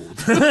does it hold?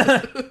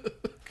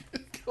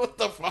 What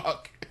the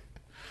fuck?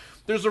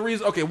 There's a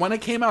reason. Okay, when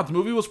it came out, the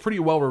movie was pretty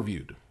well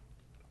reviewed.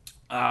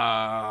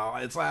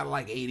 It's at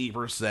like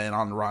 80%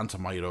 on Rotten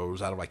Tomatoes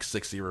out of like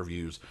 60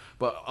 reviews.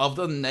 But of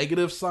the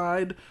negative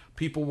side,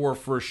 people were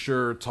for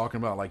sure talking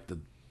about like the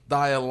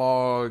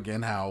dialogue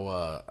and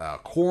how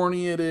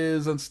corny it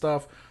is and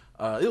stuff.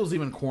 It was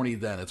even corny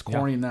then. It's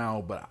corny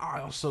now, but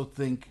I also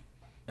think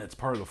it's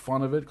part of the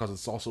fun of it because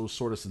it's also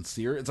sort of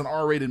sincere. It's an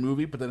R-rated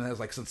movie, but then it has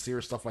like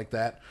sincere stuff like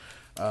that.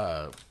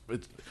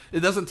 It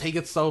doesn't take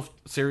itself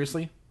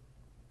seriously.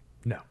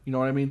 No. You know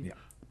what I mean? Yeah.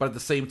 But at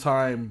the same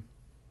time,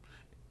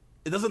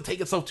 it doesn't take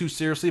itself too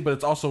seriously, but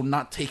it's also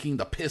not taking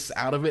the piss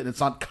out of it, and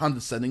it's not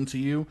condescending to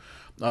you.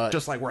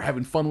 Just like we're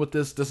having fun with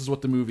this. This is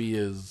what the movie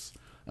is,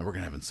 and we're going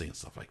to have insane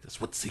stuff like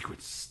this. What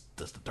secrets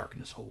does the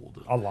darkness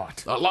hold? A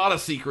lot. A lot of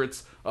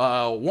secrets.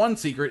 One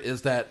secret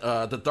is that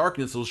the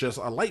darkness was just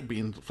a light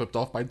being flipped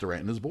off by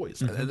Durant and his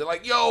boys. And they're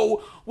like,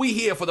 yo, we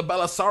here for the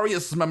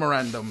Belisarius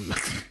Memorandum.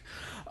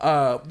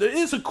 There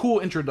is a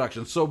cool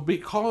introduction. So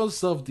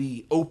because of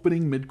the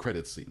opening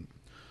mid-credit scene,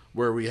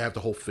 where we have the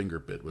whole finger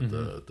bit with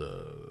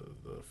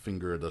the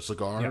finger, the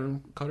cigar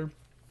cutter.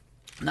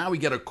 Now we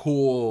get a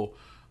cool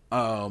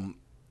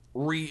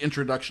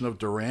reintroduction of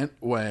Durant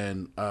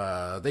when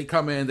they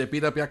come in, they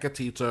beat up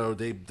Yakatito,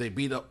 they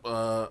beat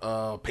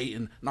up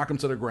Peyton, knock him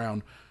to the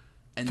ground.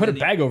 And put a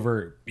bag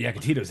over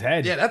Yakatito's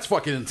head. Yeah, that's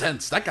fucking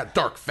intense. That got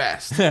dark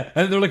fast.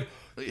 And they're like,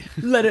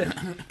 let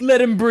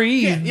him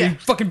breathe. Yeah. He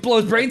fucking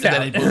blows brains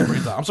out.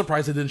 I'm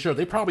surprised they didn't show it.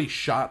 They probably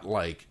shot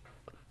like...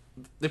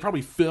 They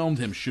probably filmed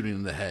him shooting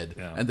in the head,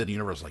 and then the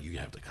universe was like, you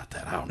have to cut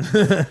that out.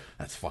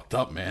 That's fucked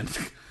up, man.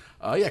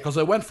 Because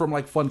I went from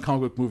like fun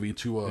comic book movie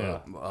to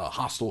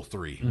Hostel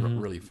 3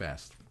 really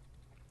fast.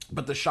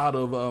 But the shot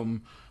of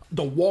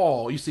the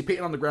wall, you see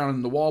Peyton on the ground,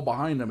 and the wall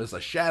behind him is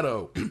a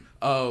shadow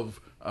of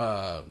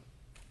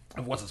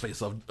what's his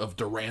face of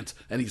Durant,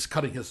 and he's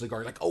cutting his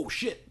cigar. Like, oh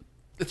shit,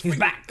 he's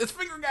back. It's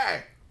Finger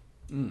Guy.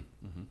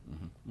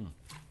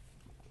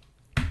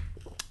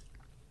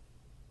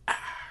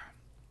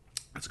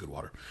 That's good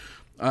water.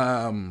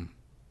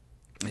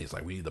 He's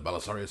like, we need the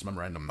Belisarius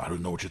Memorandum. I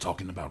don't know what you're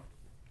talking about.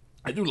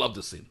 I do love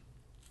this scene.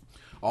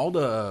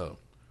 When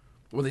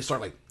they start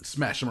like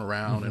smashing him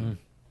around and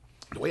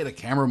the way the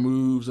camera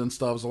moves and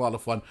stuff is a lot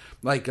of fun.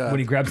 Like when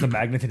he grabs the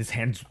magnet and his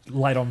hands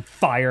light on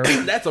fire.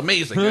 That's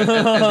amazing. And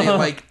they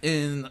like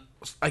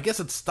I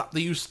guess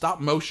they use stop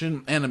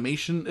motion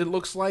animation, it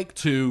looks like,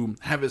 to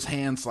have his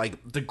hands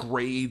like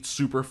degrade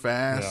super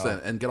fast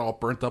and get all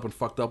burnt up and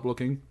fucked up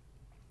looking.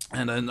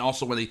 And then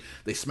also when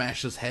they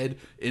smash his head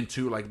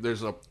into, like,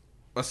 there's a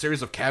a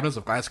series of cabinets,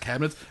 of glass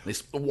cabinets. And they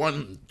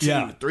 1,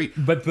 2, 3.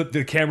 But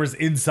the camera's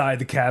inside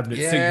the cabinet,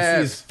 so you can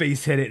see his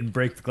face hit it and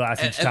break the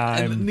glass each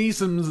time. And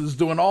Neeson is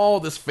doing all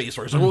this face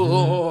work.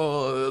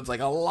 So, it's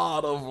like a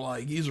lot of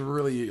like he's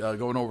really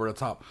going over the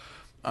top.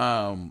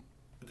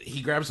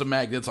 He grabs some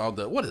magnets on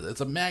the what is it? It's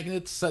a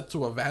magnet set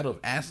to a vat of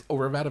acid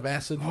over a vat of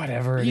acid.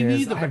 Whatever it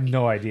is, I have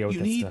no idea what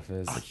that stuff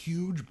is. A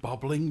huge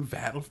bubbling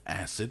vat of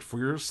acid for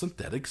your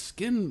synthetic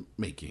skin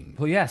making.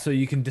 Well, yeah, so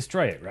you can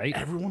destroy it, right?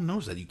 Everyone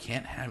knows that you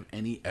can't have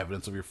any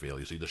evidence of your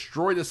failure, so you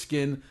destroy the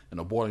skin in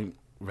a boiling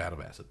vat of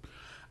acid.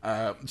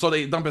 So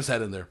they dump his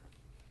head in there.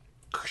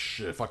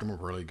 Shit, fucking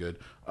really good.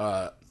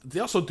 They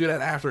also do that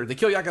after they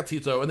kill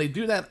Yakatito, and they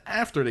do that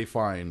after they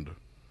find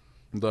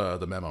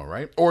the memo,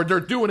 right? Or they're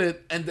doing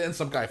it, and then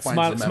some guy finds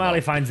the memo.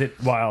 Smiley finds it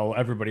while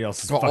everybody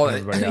else is fucking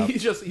everybody up. He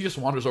just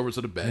wanders over to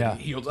the bed. Yeah.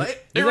 He goes, hey,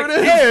 here like, it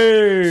is.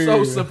 Hey!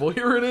 So simple.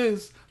 Here it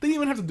is. They didn't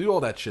even have to do all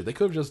that shit. They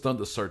could have just done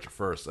the search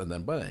first, and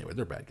then. But anyway,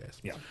 they're bad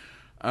guys. Yeah.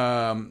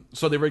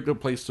 So they rig the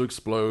place to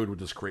explode with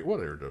this crate.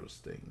 What are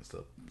those things?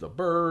 The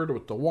bird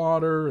with the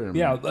water. And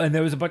and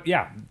there was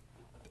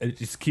it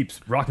just keeps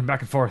rocking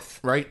back and forth.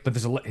 Right. But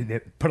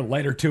they put a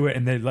lighter to it,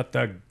 and they let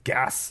the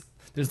gas.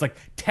 There's like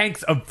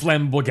tanks of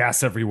flammable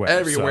gas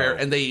everywhere.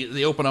 And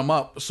they open them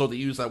up, so they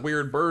use that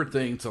weird bird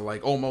thing to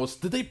like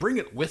almost. Did they bring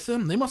it with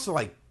them? They must have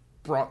like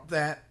brought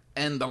that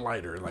and the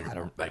lighter.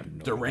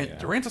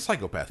 Durant's a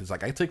psychopath. He's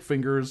like, I take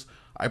fingers.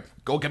 I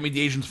go get me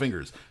the Asian's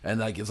fingers, and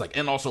like it's like,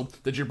 and also,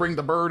 did you bring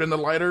the bird and the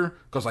lighter?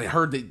 Because I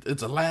heard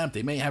it's a lab.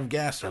 They may have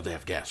gas. Or they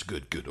have gas.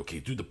 Good. Okay,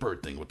 do the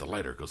bird thing with the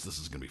lighter because this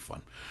is gonna be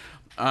fun.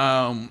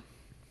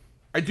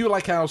 I do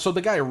like how the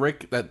guy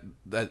Rick that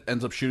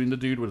ends up shooting the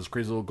dude with his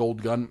crazy little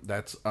gold gun.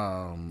 That's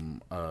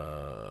Ivan.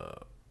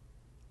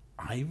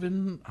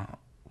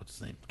 What's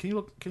his name? Can you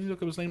look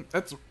up his name?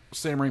 That's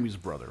Sam Raimi's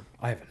brother.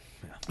 Ivan.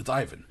 Yeah. It's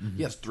Ivan. Mm-hmm.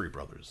 He has 3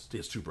 brothers. He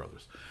has 2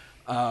 brothers.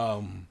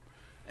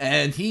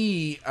 And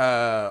he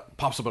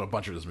pops up in a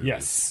bunch of his movies.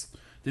 Yes.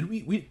 Did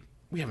we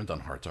haven't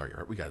done Hard Target,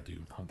 right? We got to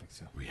do. I don't think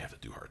so. We have to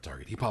do Hard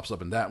Target. He pops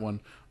up in that one.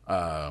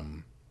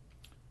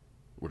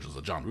 Which is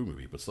a John Woo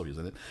movie, but still he's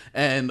in it.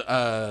 And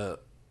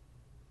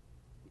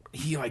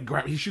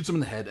he shoots him in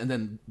the head, and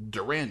then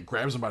Durant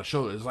grabs him by the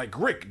shoulder. It's like,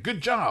 Rick,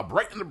 good job,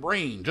 right in the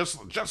brain,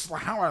 just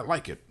how I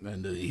like it.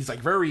 And he's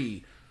like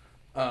very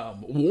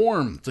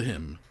warm to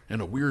him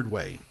in a weird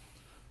way.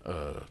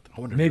 I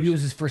wonder maybe it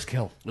was his first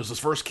kill. It was his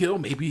first kill.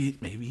 Maybe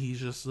he's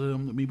just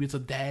maybe it's a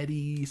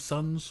daddy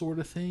son sort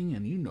of thing,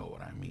 and you know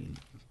what I mean.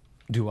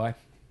 Do I?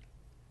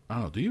 I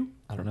don't know. Do you?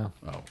 I don't know.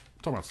 Oh,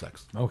 talking about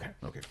sex. Okay.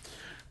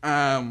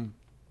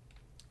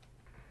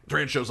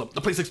 Durant shows up.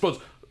 The place explodes.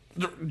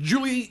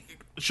 Julie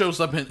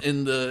shows up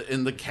in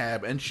the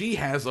cab, and she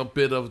has a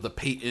bit of the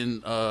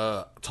Peyton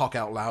talk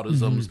out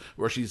loudisms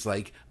where she's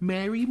like,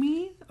 "Marry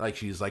me," like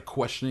she's like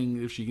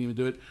questioning if she can even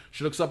do it.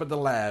 She looks up at the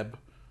lab,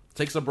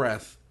 takes a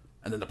breath,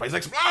 and then the place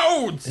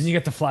explodes. And you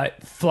get the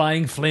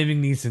flying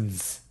flaming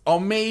Neesons.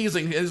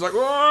 Amazing! And he's like,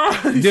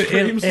 "Oh!" He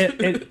screams.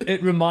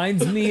 It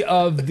reminds me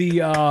of the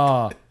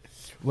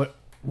what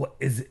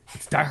is it?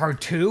 It's Die Hard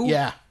 2.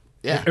 Yeah.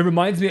 Yeah, it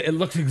reminds me. It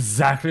looks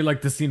exactly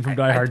like the scene from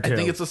Die Hard 2. I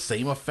think it's the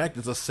same effect.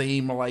 It's the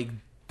same like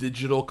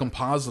digital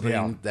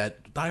compositing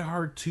that Die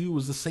Hard 2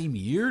 was the same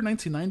year,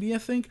 1990, I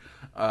think.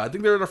 I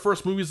think they were the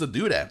first movies to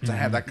do that, to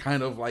have that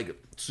kind of like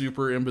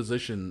super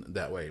imposition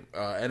that way,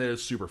 and it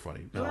is super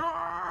funny.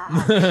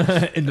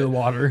 Into the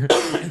water,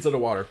 into the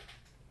water.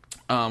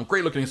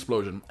 Great looking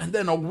explosion, and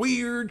then a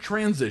weird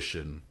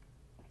transition.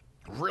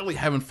 Really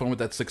having fun with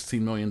that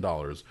 $16 million,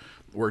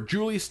 where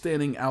Julie's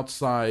standing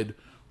outside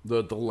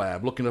the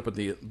lab, looking up at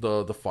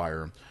the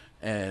fire,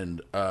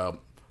 and a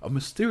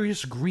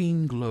mysterious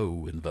green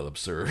glow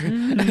envelops her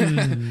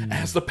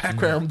as the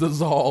background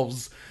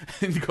dissolves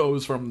and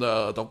goes from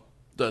the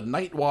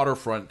night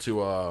waterfront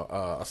to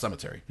a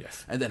cemetery.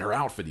 Yes, and then her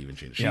outfit even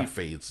changes. She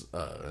fades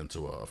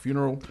into a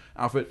funeral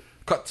outfit.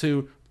 Cut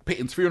to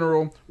Peyton's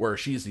funeral, where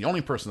she's the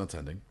only person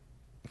attending.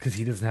 Because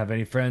he doesn't have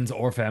any friends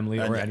or family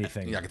or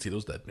anything.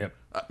 Yakatito's dead. Yep.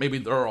 Maybe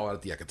they're all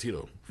at the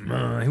Yakatito. He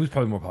was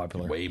probably more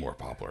popular. Way more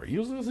popular.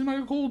 He seemed like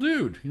a cool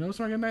dude. Seemed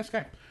like a nice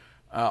guy.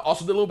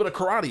 Also did a little bit of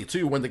karate,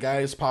 too, when the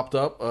guys popped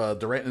up.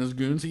 Durant and his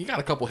goons. He got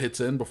a couple hits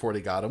in before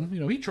they got him.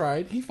 He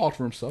tried. He fought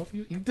for himself.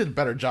 He did a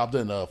better job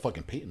than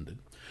fucking Peyton did.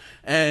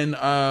 And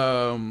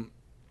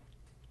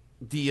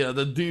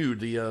the dude,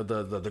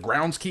 the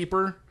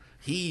groundskeeper,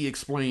 he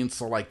explains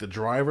to like the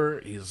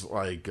driver, he's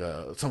like,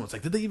 someone's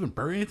like, did they even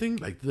bury anything?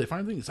 Like, did they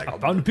find anything? He's like, I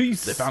found a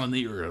piece. They found an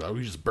ear.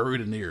 We just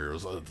buried an ear. It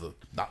was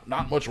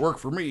not much work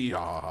for me.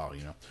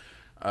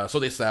 So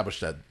they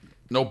established that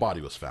no body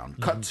was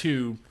found. Cut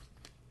to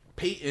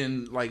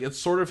Peyton, like it's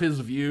sort of his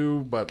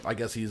view, but I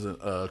guess he's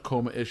a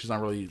coma-ish. He's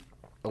not really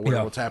aware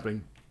of what's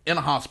happening. In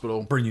a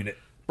hospital. Burn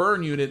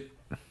unit.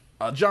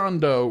 John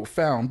Doe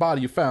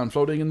body found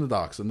floating in the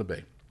docks in the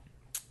bay.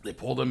 They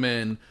pulled him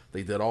in.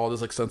 They did all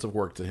this extensive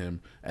work to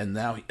him, and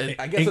now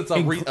I guess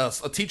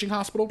it's a teaching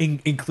hospital,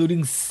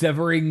 including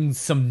severing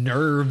some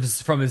nerves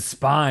from his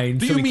spine,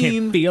 so he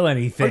can't feel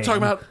anything. Are you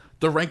talking about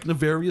the Rank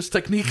Nefarious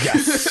technique?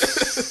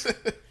 Yes.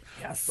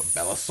 Yes. The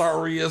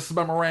Belisarius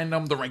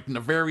Memorandum, the Rank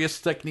Nefarious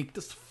Technique.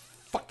 This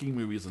fucking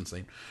movie is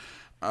insane.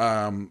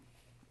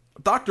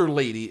 Dr.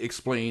 Lady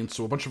explains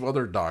to a bunch of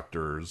other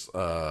doctors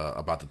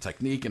about the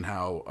technique and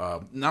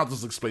how now this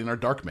is explaining our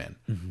Darkman,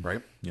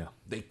 right? Yeah.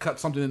 They cut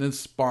something in his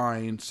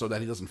spine so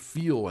that he doesn't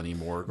feel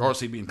anymore, or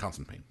else he'd be in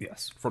constant pain.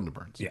 Yes. From the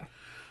burns. Yeah.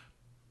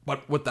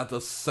 But without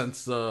the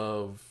sense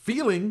of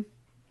feeling,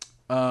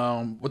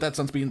 with that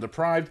sense being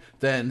deprived,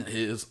 then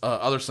his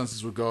other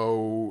senses would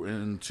go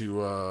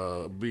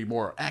into be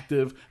more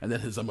active, and then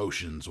his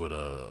emotions would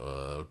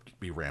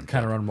be ramped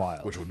kind up, of run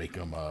wild, which would make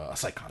him a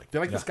psychotic.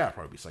 They're like, this guy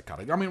probably be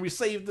psychotic. I mean, we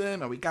saved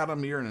him and we got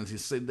him here, and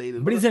he's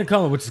sedated. But he's in a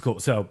coma, which is cool.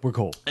 So we're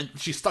cool. And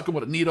she stuck him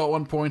with a needle at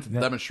one point to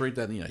demonstrate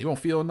that he won't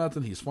feel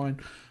nothing. He's fine.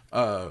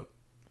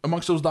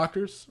 Amongst those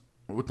doctors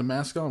with the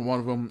mask on, one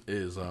of them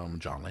is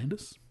John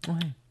Landis. Oh,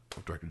 hey.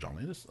 Director John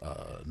Landis,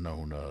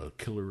 known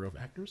killer of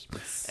actors,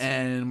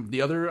 and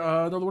the other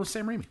one is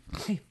Sam Raimi.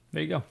 Hey,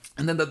 there you go.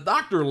 And then the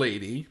Doctor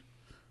Lady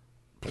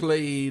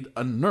played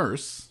a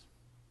nurse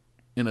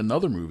in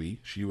another movie.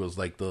 She was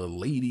like the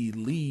lady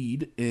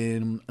lead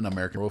in An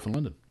American Werewolf in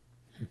London.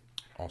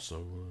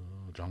 Also,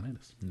 John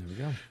Landis. There we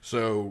go.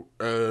 So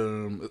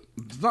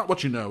it's not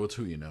what you know; it's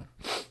who you know.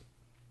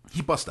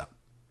 He busts out.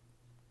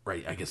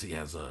 Right, I guess he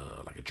has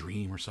a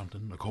dream or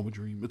something, a coma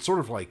dream. It's sort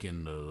of like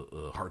in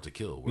Hard to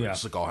Kill, where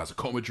Seagal has a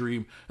coma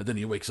dream, and then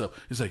he wakes up.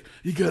 He's like,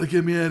 "You got to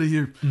get me out of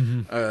here."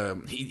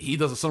 Mm-hmm. He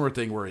does a similar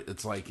thing where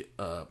it's like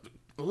a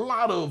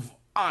lot of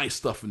eye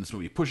stuff in this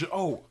movie.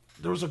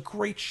 There was a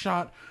great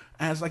shot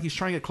as like he's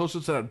trying to get closer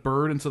to that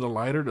bird into the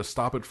lighter to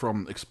stop it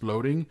from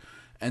exploding,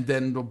 and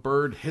then the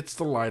bird hits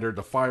the lighter,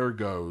 the fire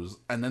goes,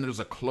 and then there's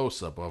a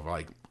close up of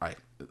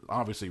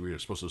obviously we were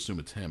supposed to assume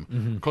it's him.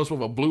 Mm-hmm. Close up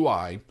of a blue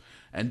eye.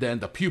 And then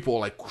the pupil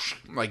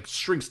like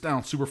shrinks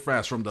down super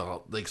fast from the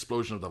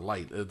explosion of the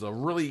light. It's a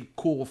really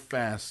cool,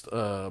 fast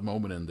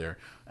moment in there.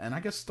 And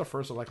I guess it's the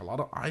first of like a lot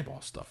of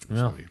eyeball stuff in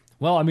this movie.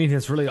 Well, I mean,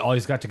 it's really all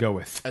he's got to go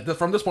with.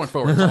 From this point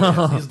forward,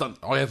 he's done.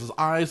 All he has is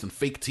eyes and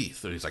fake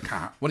teeth. And he's like,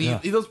 when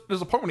he does,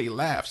 there's a point when he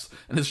laughs,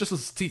 and it's just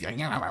his teeth.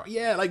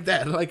 Yeah, like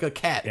that, like a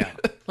cat. Yeah.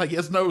 Like he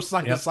has no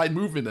side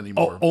movement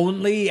anymore.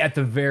 Only at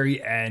the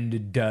very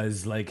end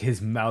does like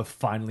his mouth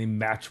finally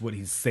match what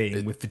he's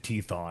saying with the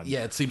teeth on.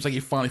 Yeah, it seems like he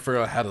finally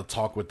figured out how to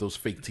talk with those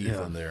fake teeth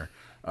in there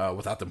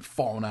without them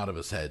falling out of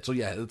his head. So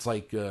yeah, it's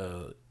like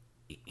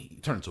he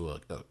turned into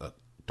a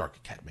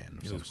dark cat man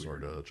of some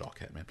sort, a jaw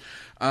cat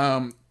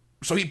man.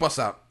 So he busts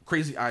out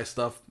crazy eye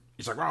stuff.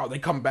 He's like, wow, they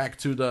come back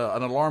to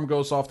an alarm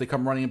goes off. They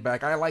come running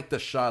back. I like the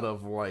shot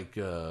of like,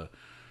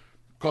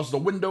 because the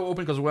window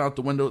opened, because we went out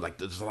the window, like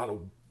there's a lot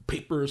of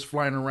papers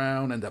flying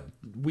around, and that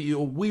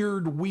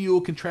weird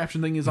wheel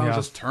contraption thing is on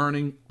just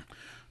turning.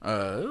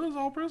 It was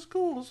all pretty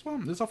cool. It was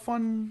fun. It's a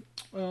fun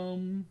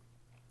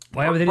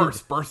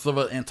birth of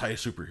an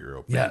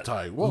anti-superhero. Yeah.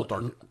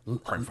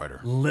 Dark crime fighter.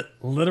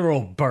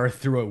 Literal birth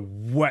through a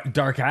wet,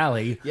 dark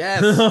alley.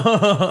 Yes.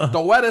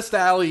 The wettest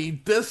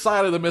alley this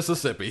side of the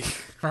Mississippi,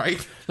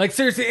 right? Like,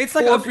 seriously, it's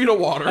like 4 feet of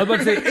water. I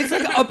was about to say,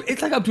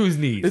 it's like up to his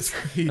knees.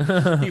 He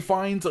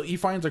finds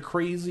a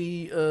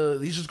crazy,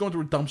 he's just going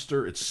through a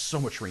dumpster. It's so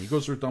much rain. He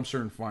goes through a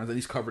dumpster and finds that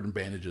he's covered in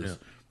bandages.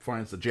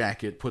 Finds the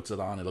jacket, puts it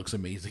on. It looks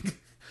amazing.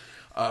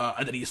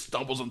 And then he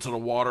stumbles into the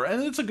water,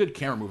 and it's a good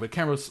camera move. The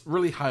camera's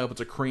really high up.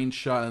 It's a crane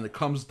shot, and it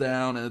comes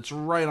down, and it's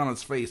right on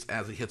his face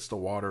as he hits the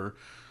water.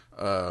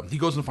 He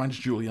goes and finds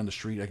Julie on the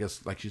street, I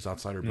guess, like she's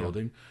outside her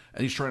building,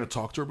 and he's trying to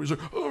talk to her, but he's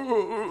like,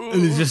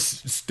 and he's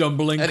just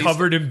stumbling, and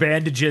covered in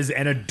bandages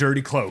and a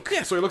dirty cloak.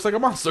 Yeah, so he looks like a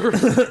monster.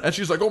 And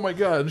she's like, oh my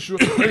god. And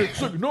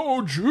she's like,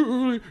 no,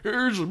 Julie,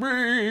 it's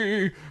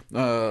me.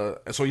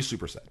 So he's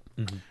super sad.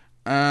 Mm-hmm.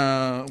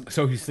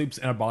 So he sleeps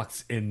in a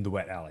box in the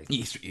wet alley.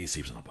 He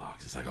sleeps in a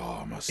box. He's like, oh,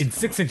 I must in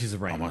 6 inches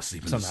of rain. I'm gonna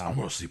sleep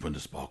in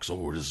this box.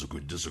 Oh, this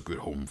is a good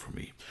home for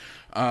me.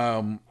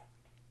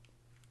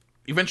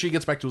 Eventually, he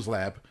gets back to his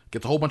lab,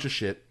 gets a whole bunch of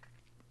shit,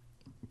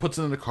 puts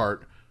it in a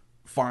cart,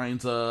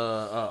 finds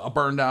a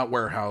burned out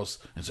warehouse,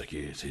 and it's like,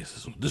 yes,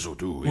 this will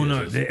do. Well,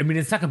 no,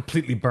 it's not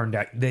completely burned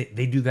out. They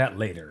do that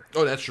later.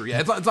 Oh, that's true. Yeah,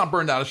 it's not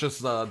burned out. It's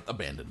just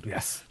abandoned.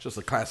 Yes, just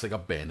a classic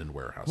abandoned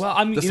warehouse. Well,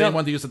 I mean, the same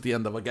one they use at the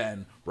end of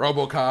again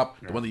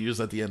RoboCop, the one they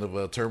use at the end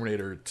of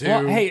Terminator 2.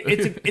 Well, hey,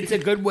 it's a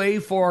good way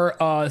for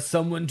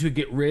someone to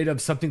get rid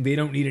of something they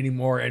don't need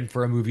anymore, and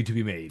for a movie to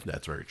be made.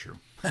 That's very true.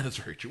 That's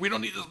very true. We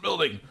don't need this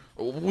building.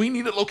 We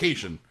need a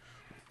location.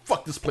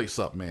 Fuck this place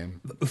up,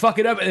 man. Fuck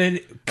it up, and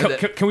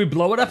then can we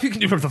blow it up? You can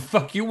do whatever the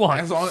fuck you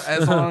want. As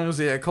long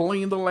as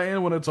clean the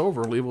land when it's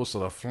over, leave us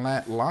a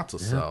flat lot to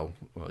sell.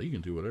 Well, you can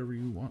do whatever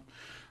you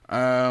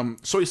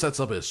want. So he sets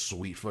up his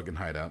sweet fucking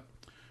hideout,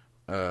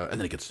 and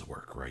then he gets to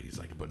work. Right, he's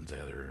like putting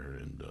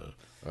together,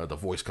 and the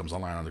voice comes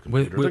online on the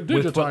computer, like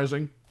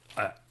digitizing.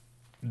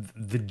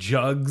 The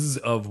jugs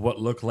of what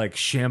look like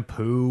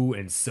shampoo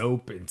and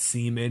soap and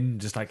semen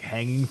just like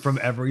hanging from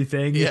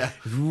everything. Yeah.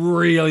 It's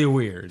really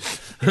weird.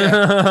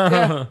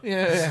 Yeah.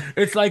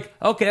 It's like,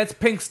 okay, that's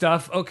pink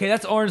stuff. Okay,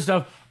 that's orange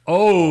stuff.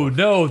 Oh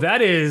no,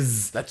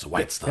 that's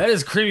white stuff. That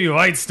is creamy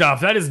white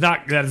stuff. That is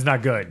not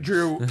good.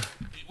 Drew,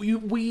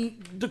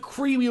 the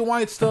creamy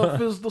white stuff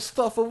is the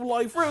stuff of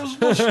life. Is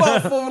the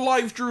stuff of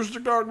life, Drewster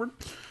Gardner.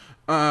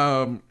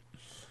 Strack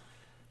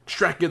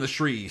in the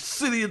Tree,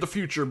 City of the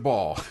Future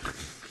ball.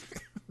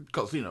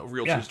 Because,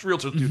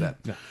 realtors do that.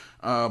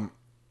 Yeah.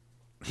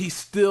 He's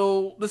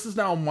still, this is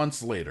now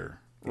months later,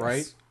 right?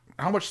 Yes.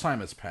 How much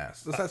time has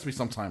passed? This has to be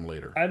some time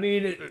later. I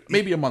mean,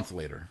 maybe a month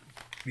later.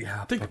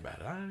 Yeah. Think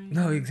about it. I mean,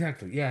 no,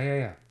 exactly.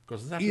 Yeah.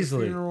 Because that's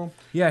easily. The funeral.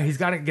 Yeah, he's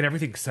got to get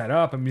everything set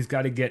up. I mean, he's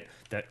got to get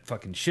that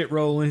fucking shit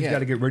rolling. He's got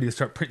to get ready to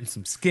start printing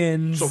some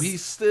skins. So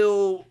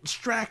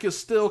Strack is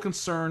still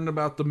concerned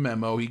about the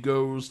memo. He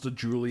goes to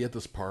Julie at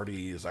this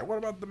party. He's like, what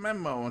about the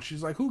memo? And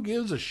she's like, who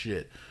gives a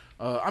shit?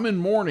 I'm in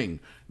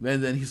mourning.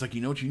 And then he's like,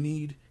 you know what you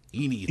need?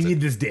 You need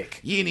this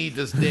dick. You need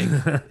this dick.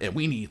 And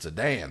we need to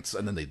dance.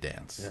 And then they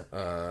dance.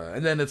 Yeah.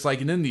 And then it's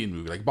like an Indian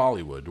movie, like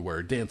Bollywood,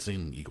 where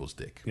dancing equals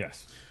dick.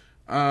 Yes.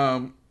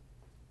 Oh,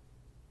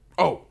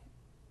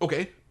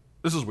 okay.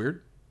 This is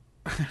weird.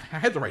 I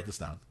had to write this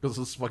down because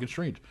this is fucking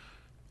strange.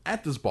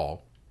 At this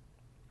ball,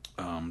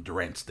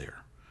 Durant's there.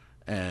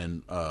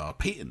 And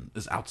Peyton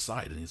is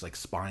outside, and he's like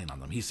spying on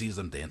them. He sees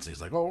them dancing.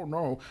 He's like, oh,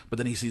 no. But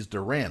then he sees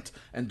Durant,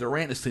 and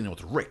Durant is sitting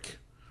with Rick.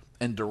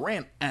 And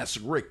Durant asks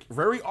Rick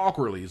very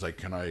awkwardly, he's like,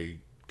 can I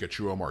get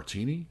you a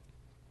martini?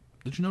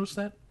 Did you notice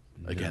that?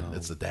 Again,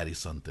 it's the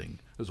daddy-son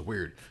thing. It was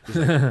weird. He's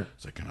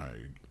like, can I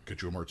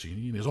get you a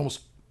martini? And he's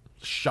almost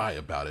shy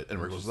about it.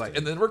 And Rick was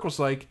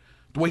like,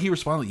 the way he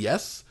responded,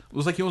 yes, it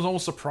was like he was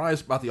almost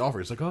surprised about the offer.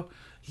 He's like, oh,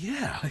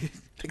 yeah.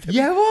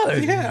 Yeah, I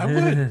would. Yeah, I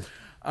would.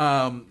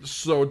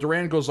 So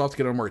Durant goes off to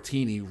get a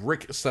martini.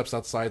 Rick steps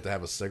outside to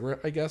have a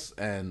cigarette, I guess,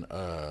 and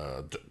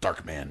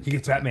Darkman. He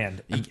gets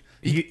Batman.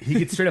 He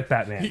gets straight up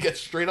Batman. He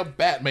gets straight up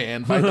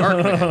Batman by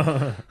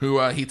Darkman,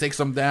 who he takes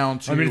him down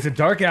to. I mean, it's a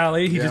dark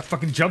alley. He just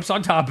fucking jumps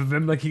on top of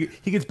him like he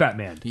gets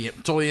Batman. He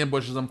totally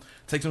ambushes him,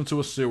 takes him to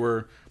a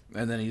sewer,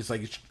 and then he's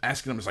like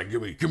asking him, he's like,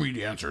 give me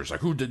the answers,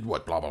 like who did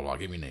what, blah blah blah,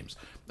 give me names,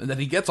 and then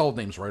he gets all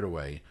the names right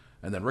away.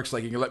 And then Rick's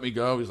like, you can let me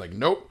go? He's like,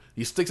 nope.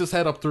 He sticks his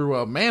head up through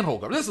a manhole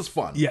cover. This is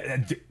fun.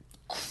 Yeah,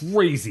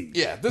 crazy.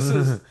 Yeah, this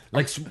is...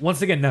 like,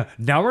 once again,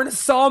 now we're in a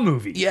Saw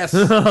movie. Yes.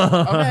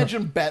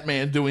 Imagine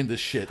Batman doing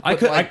this shit. I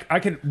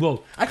can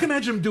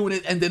imagine him doing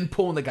it and then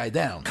pulling the guy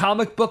down.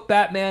 Comic book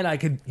Batman,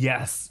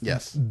 yes.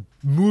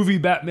 Movie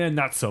Batman,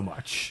 not so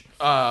much.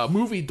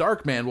 Movie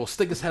Darkman will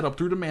stick his head up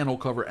through the manhole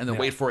cover and then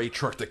wait for a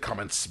truck to come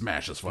and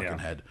smash his fucking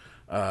head.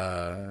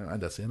 And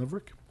that's the end of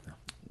Rick.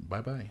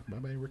 Bye-bye,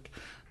 Rick.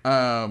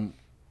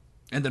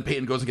 And then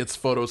Peyton goes and gets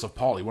photos of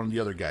Paulie, one of the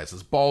other guys,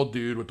 this bald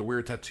dude with the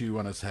weird tattoo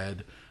on his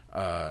head.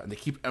 And they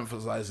keep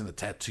emphasizing the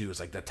tattoo. It's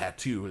like that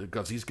tattoo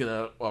because he's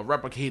gonna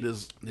replicate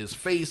his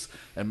face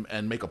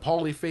and make a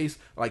Paulie face.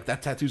 Like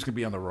that tattoo's gonna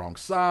be on the wrong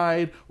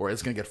side, or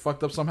it's gonna get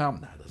fucked up somehow.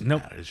 Nah, it doesn't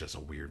matter. It's just a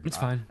weird. It's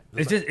fine.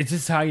 It's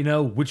just how you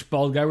know which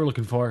bald guy we're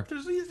looking for.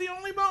 He's the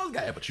only bald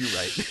guy, but you're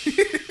right.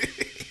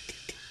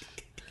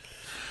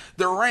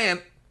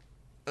 Durant.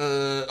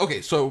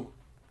 Okay, so.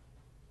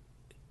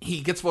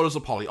 He gets photos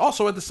of Paulie.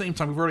 Also, at the same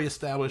time, we've already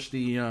established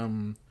the...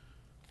 No,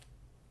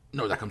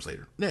 that comes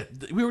later. Yeah,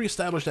 we already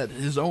established that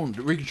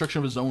the reconstruction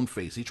of his own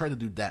face. He tried to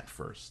do that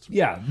first.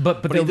 Yeah,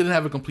 but he didn't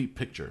have a complete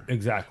picture.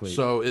 Exactly.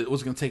 So it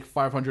was going to take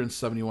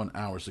 571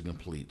 hours to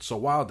complete. So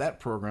while that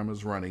program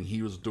was running,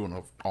 he was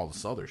doing all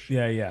this other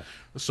shit. Yeah.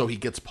 So he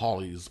gets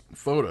Paulie's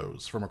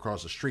photos from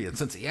across the street. And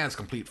since he has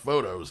complete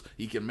photos,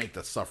 he can make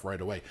that stuff right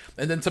away.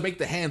 And then to make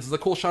the hands, there's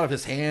a cool shot of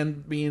his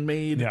hand being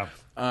made. Yeah.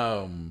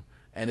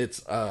 And it's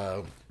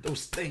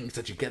those things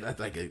that you get at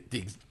that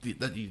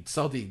you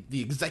sell the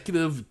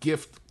executive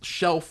gift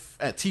shelf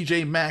at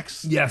TJ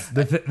Maxx. Yes,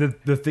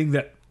 the thing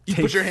that you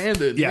put your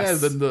hand in.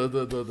 Yes. Yeah,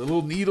 the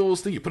little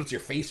needles thing. You put it to your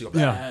face. You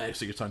go,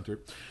 stick your tongue through.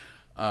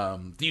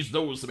 Use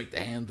those to make the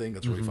hand thing.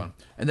 That's really fun.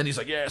 And then he's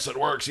like, yes, it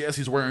works. Yes,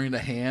 he's wearing the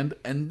hand.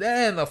 And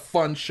then a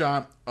fun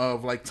shot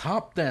of like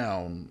top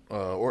down,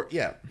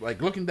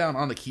 like looking down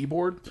on the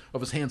keyboard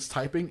of his hands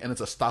typing, and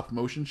it's a stop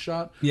motion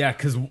shot. Yeah,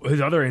 because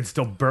his other hand's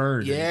still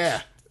burned.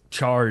 Yeah.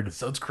 Charred.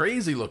 So it's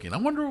crazy looking. I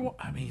wonder what,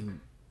 I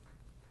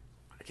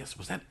guess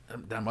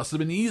that must have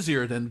been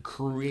easier than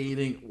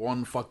creating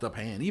one fucked up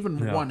hand.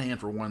 Even one hand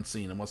for one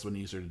scene, it must have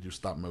been easier to do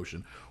stop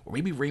motion. Or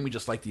maybe Raimi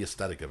just liked the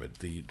aesthetic of it.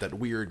 that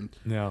weird,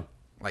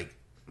 like,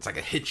 it's like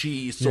a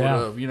hitchy sort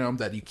of,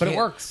 that you can't. But it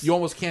works. You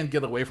almost can't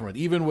get away from it.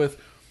 Even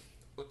with,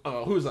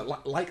 who is that?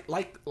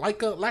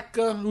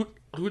 Laika,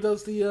 who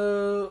does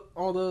the,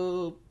 all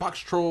the box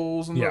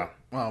trolls and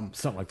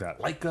something like that.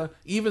 Laika,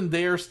 even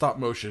their stop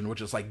motion,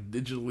 which is like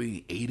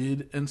digitally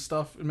aided and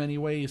stuff in many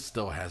ways,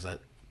 still has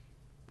that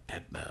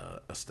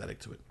aesthetic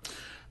to it.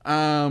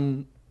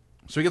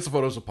 So he gets the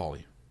photos of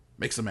Paulie,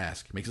 makes a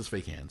mask, makes his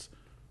fake hands.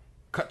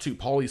 Cut to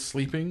Paulie's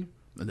sleeping,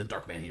 and then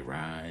Darkman, he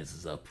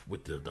rises up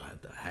with the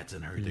hats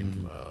and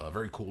everything.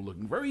 Very cool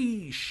looking,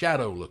 very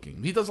Shadow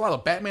looking. He does a lot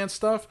of Batman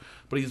stuff,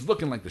 but he's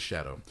looking like the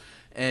Shadow.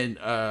 And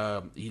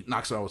he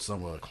knocks out with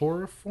some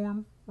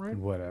chloroform, right?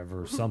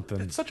 Whatever, something.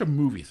 It's such a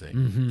movie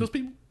thing. Those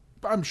people,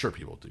 I'm sure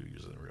people do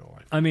use it in real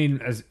life. I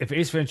mean, if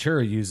Ace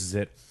Ventura uses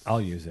it,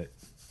 I'll use it.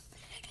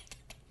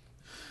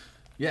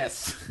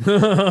 Yes.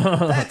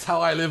 That's how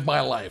I live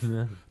my life.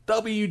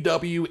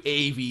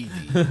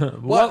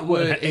 WWAVD. What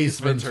would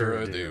Ace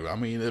Ventura do? I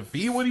mean, if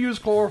he would use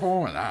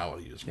chloroform, and I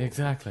would use chloroform.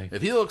 Exactly.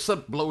 If he'll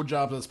accept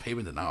blowjobs as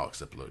payment, then I'll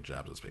accept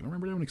blowjobs as payment.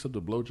 Remember that when he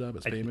accepted blowjob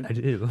as payment? I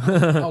do.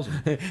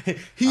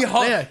 He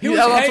was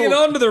hanging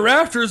on to the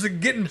rafters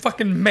and getting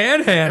fucking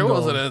manhandled. It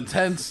was an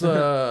intense...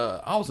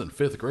 I was in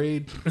 5th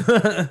grade.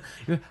 I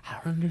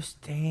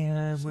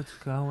understand what's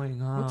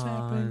going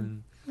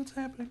on. What's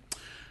happening?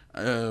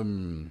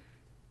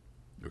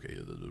 Okay,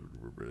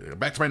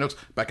 back to my notes.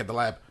 Back at the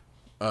lab.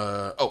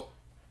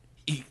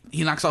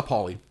 He knocks out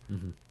Paulie,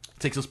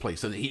 takes his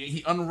place, and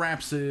he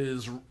unwraps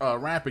his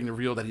wrapping to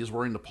reveal that he's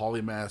wearing the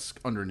Paulie mask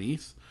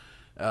underneath.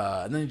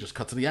 And then he just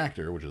cuts to the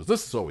actor,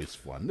 this is always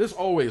fun. This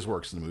always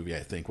works in the movie,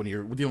 I think, when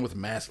you're dealing with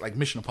masks, like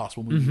Mission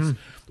Impossible movies,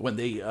 when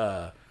they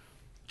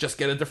just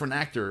get a different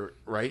actor,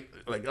 right?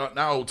 Like,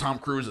 now Tom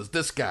Cruise is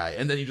this guy,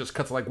 and then you just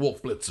cut to, like,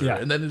 Wolf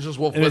Blitzer, and then it's just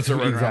Wolf Blitzer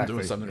running around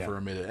doing something for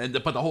a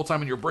minute. But the whole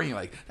time in your brain, you're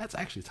like, that's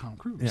actually Tom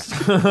Cruise.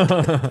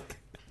 Yeah.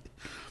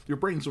 Your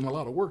brain's doing a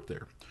lot of work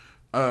there.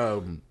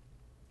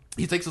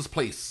 He takes his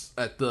place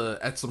at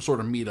some sort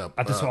of meetup.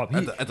 At the swap.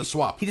 At the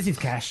swap. He just needs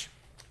cash.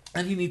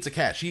 And he needs a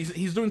cash.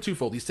 He's doing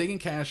twofold. He's taking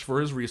cash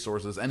for his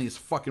resources, and he's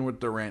fucking with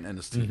Durant and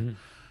his team.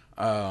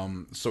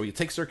 So he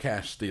takes their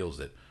cash, steals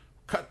it.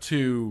 Cut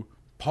to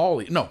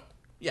Paulie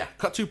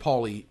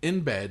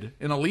in bed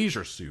in a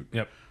leisure suit.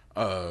 Yep.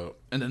 And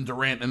then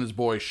Durant and his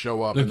boys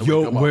show up. Like,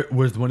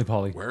 where's the money,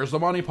 Paulie? Where's the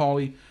money,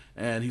 Paulie?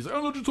 And he's like, I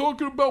don't know what you're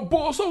talking about,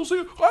 boss. I don't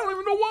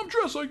even know why I'm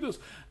dressed like this.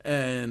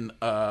 And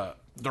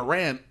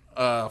Durant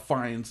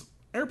finds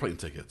airplane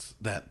tickets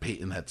that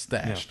Peyton had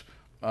stashed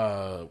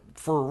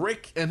for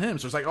Rick and him.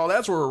 So it's like, oh,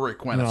 that's where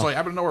Rick went. So I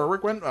happen to know where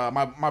Rick went.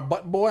 My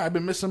butt boy, I've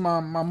been missing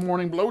my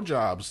morning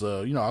blowjobs.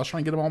 I was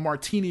trying to get him all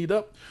martinied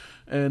up.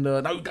 And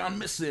now he's gone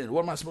missing.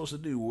 What am I supposed to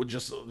do?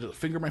 Just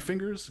finger my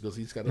fingers? Because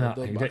he's got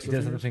a he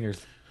does have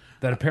fingers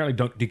that apparently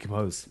don't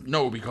decompose.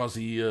 No, because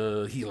he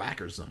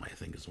lacquers them, I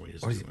think is what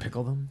he's doing. Or does he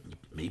pickle them?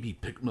 Maybe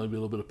a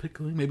little bit of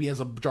pickling. Maybe he has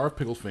a jar of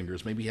pickled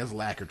fingers. Maybe he has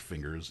lacquered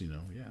fingers,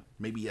 yeah.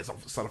 Maybe he has a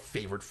sort of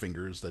favorite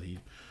fingers that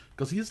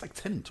because he is like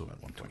tending to them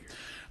at one point.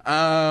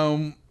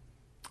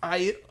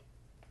 I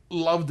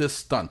love this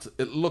stunt.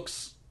 It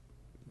looks,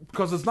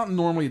 because it's not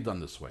normally done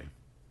this way.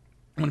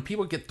 When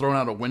people get thrown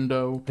out a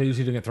window... They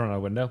usually don't get thrown out a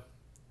window?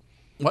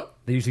 What?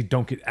 They usually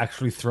don't get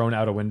actually thrown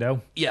out a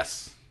window?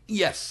 Yes.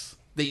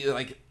 They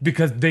like...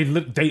 Because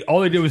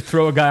all they did was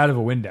throw a guy out of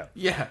a window.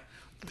 Yeah.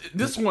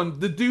 This one,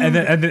 the dude...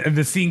 And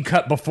the scene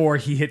cut before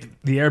he hit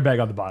the airbag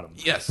on the bottom.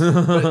 Yes.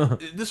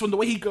 But this one, the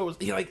way he goes,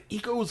 he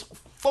goes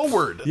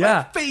forward. Yeah.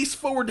 Like face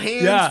forward,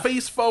 hands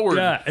face forward.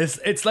 Yeah.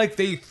 It's like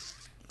they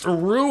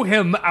threw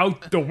him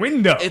out the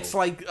window. It's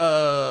like...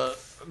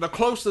 the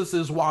closest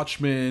is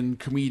Watchmen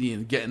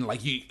comedian getting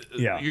like you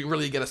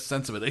really get a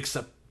sense of it,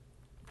 except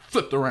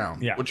flipped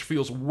around, which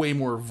feels way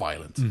more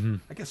violent.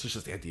 I guess it's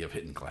just the idea of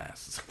hitting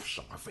glass. It's like,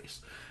 shut my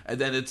face. And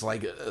then it's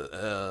like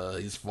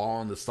he's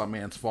falling, the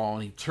stuntman's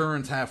falling, he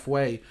turns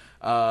halfway,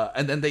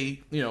 and then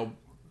they,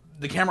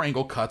 the camera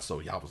angle cuts, so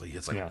he obviously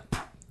hits like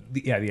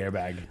the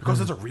airbag, because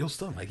it's a real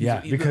stunt. Like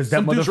because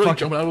that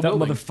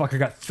motherfucker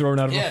got thrown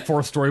out of a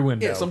 4-story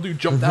window. Yeah, some dude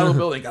jumped out of a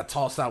building, got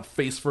tossed out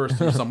face first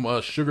through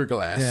some sugar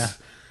glass.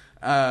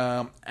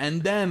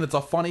 And then it's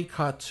a funny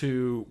cut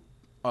to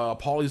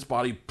Paulie's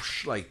body,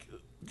 like,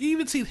 do you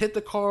even see it hit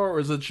the car, or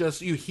is it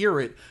just you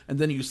hear it and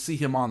then you see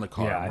him on the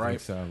car? I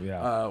right? think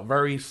so.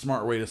 Very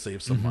smart way to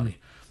save some money.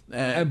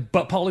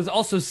 But Paulie's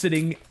also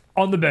sitting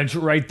on the bench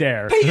right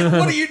there. Peyton,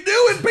 what are you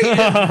doing, Peyton?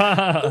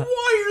 Why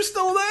are you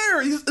still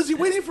there? Is he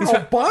waiting for a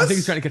bus? I think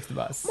he's trying to catch the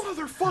bus.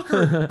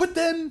 Motherfucker. But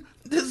then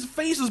his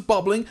face is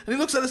bubbling and he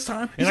looks at his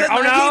time. He's like,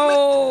 oh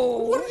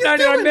no! What are you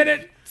 99 doing?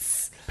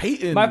 minutes.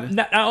 Peyton.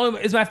 Not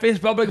only is my face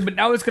bubbling, but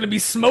now it's going to be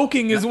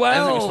smoking as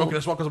well. It's going to be smoking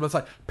as well because I'm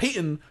outside.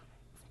 Peyton,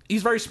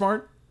 he's very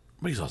smart,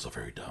 but he's also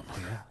very dumb.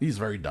 Yeah. He's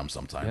very dumb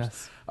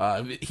sometimes.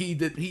 Yes. He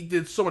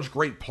did so much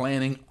great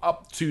planning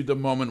up to the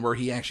moment where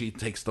he actually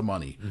takes the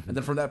money. And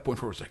then from that point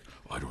forward, it's like,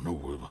 I don't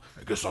know.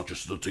 I guess I'll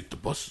just take the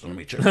bus. Let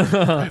me check.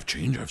 I have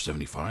change. I have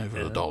 $75,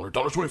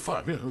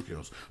 $1.25. Yeah, okay.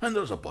 And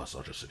there's a bus.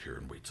 I'll just sit here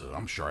and wait.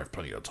 I'm sure I have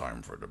plenty of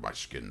time for my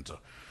skin to...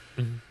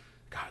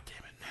 God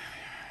damn it.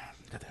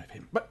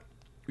 But...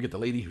 we get the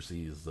lady who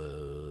sees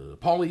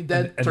Paulie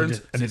dead,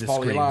 turns sees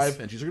Paulie alive,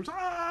 and she screams,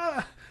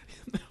 ah!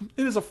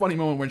 It is a funny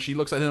moment when she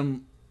looks at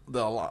him,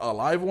 the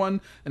alive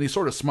one, and he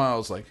sort of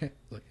smiles like,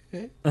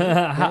 hey.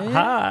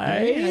 Hi.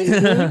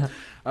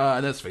 And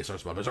then his face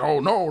starts bubbling.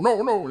 Oh,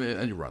 no,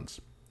 and he runs.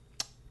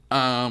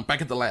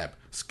 Back at the lab,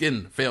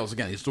 Skin fails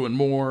again. He's doing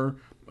more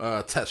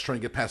tests, trying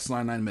to get past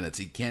 99 minutes.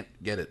 He can't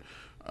get it.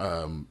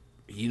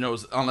 He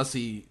knows unless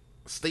he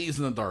stays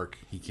in the dark,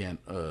 he can't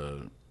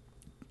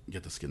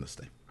get the Skin to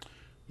stay.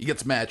 He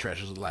gets mad,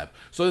 trashes the lab.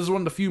 So this is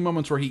one of the few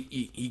moments where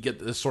he get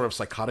this sort of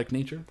psychotic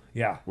nature.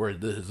 Yeah. Where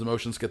his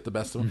emotions get the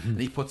best of him.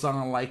 And he puts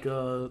on like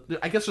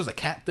I guess there's a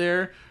cat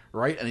there,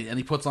 right? And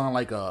he puts on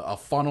like a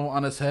funnel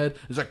on his head.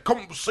 He's like,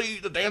 "Come see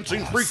the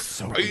dancing freak,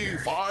 pay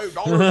 $5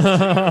 to see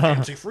the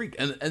dancing freak."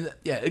 And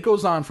yeah, it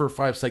goes on for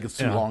 5 seconds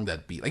too long,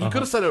 that beat. Like, he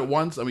could have said it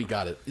once and we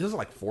got it. He does it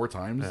like 4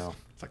 times. Yeah.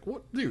 It's like,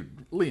 what,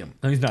 dude, Liam?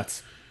 No, he's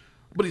nuts.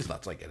 But he's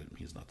nuts. I get it.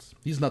 He's nuts.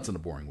 He's nuts in a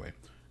boring way.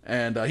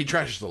 And he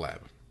trashes the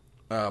lab.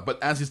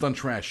 But as he's done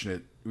trashing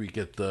it, we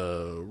get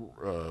the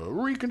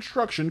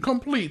reconstruction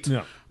complete.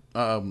 Yeah.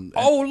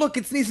 Oh, look,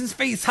 it's Neeson's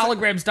face,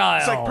 hologram style.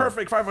 It's like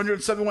perfect.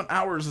 571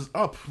 hours is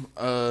up.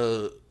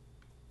 Man,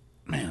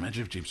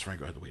 imagine if James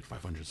Franco had to wait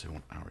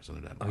 571 hours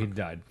under that. Oh, he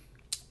died.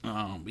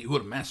 He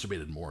would have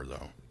masturbated more,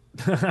 though.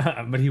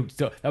 But he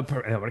still, that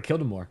would have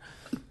killed him more.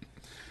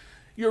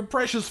 Your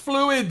precious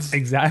fluids.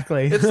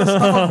 Exactly. It's the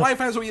stuff of life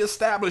as we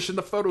established in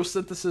the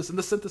photosynthesis, in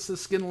the synthesis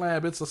skin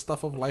lab. It's the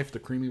stuff of life, the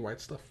creamy white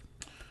stuff.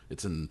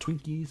 It's in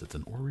Twinkies. It's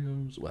in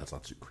Oreos. Well, it's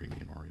not too creamy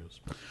in Oreos.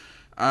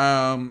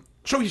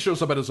 So he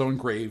shows up at his own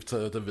grave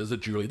to visit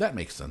Julie. That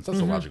makes sense. That's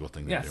a logical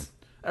thing to do.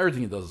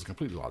 Everything he does is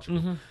completely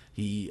logical.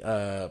 He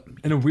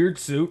in a weird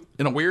suit.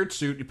 In a weird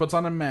suit. He puts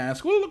on a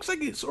mask. Well, it looks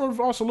like it's sort of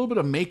also a little bit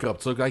of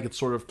makeup, so like it's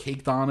sort of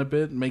caked on a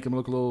bit and make him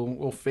look a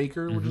little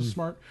faker, which is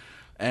smart.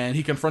 And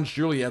he confronts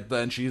Juliet,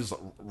 and she's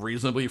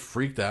reasonably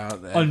freaked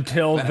out.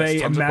 Until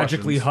they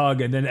magically hug,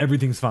 and then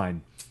everything's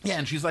fine. Yeah,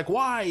 and she's like,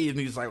 "Why?" And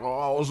he's like,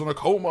 "Oh, I was in a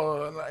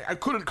coma, and I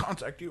couldn't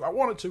contact you. I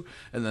wanted to."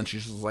 And then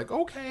she's just like,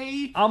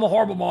 "Okay. I'm a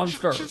horrible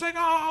monster." She's like,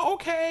 "Oh,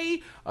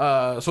 okay."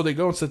 So they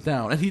go and sit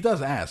down, and he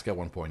does ask at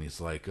one point.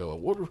 He's like,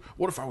 what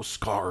if I was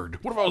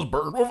scarred? What if I was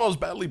burned? What if I was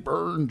badly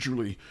burned,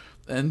 Julie?"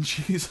 And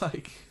she's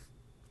like,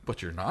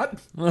 "But you're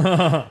not."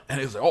 And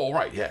he's like, "Oh,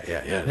 right,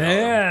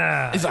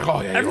 yeah." He's like,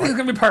 "Oh, yeah, everything's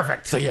gonna be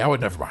perfect." So yeah,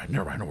 never mind,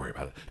 don't worry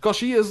about it. Because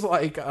she is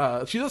like,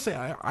 she does say,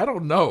 I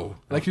don't know.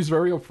 Like, she's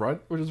very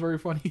upfront, which is very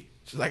funny.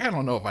 She's like, "I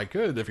don't know if I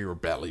could if you were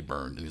badly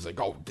burned." And he's like,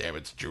 "Oh, damn,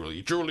 it's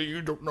Julie. Julie,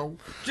 you don't know.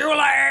 Julie!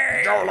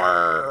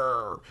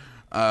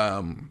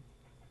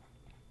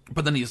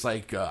 But then he's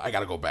like, "I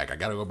gotta go back. I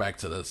gotta go back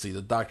to see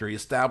the doctor." He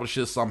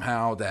establishes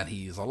somehow that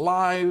he's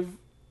alive.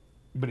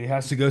 But he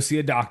has to go see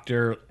a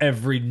doctor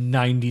every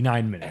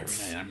 99 minutes.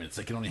 Every 99 minutes.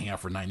 They can only hang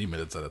out for 90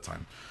 minutes at a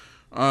time.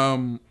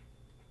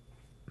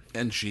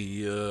 And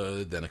she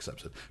then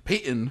accepts it.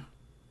 Peyton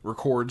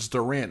records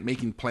Durant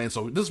making plans.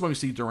 So this is when we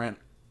see Durant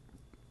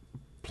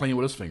playing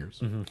with his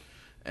fingers.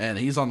 And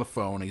he's on the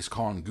phone. He's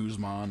calling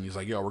Guzman. He's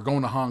like, "Yo, we're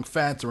going to Hong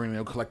Fats. We're going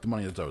to collect the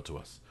money that's owed to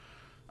us."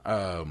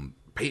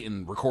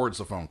 Peyton records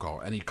the phone call,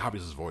 and he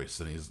copies his voice.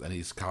 And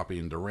he's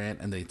copying Durant.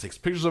 And then he takes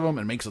pictures of him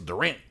and makes a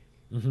Durant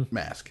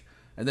mask.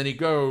 And then he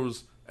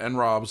goes and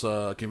robs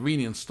a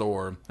convenience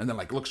store, and then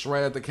like looks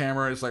right at the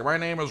camera. It's like, "My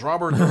name is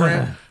Robert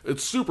Durant."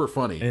 It's super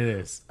funny. It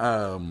is.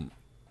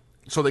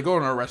 So they go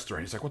and arrest her,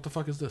 and he's like, "What the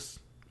fuck is this?"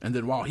 And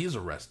then while he's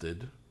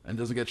arrested and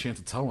doesn't get a chance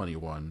to tell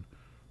anyone,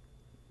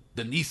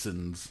 the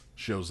Neesons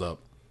shows up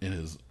in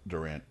his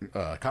Durant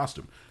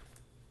costume.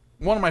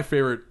 One of my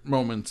favorite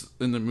moments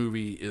in the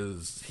movie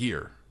is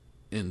here.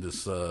 In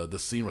this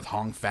scene with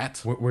Hong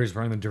Fat, where he's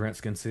wearing the Durant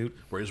skin suit,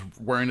 which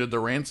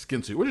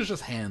is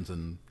just hands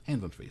and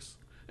face.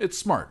 It's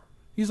smart.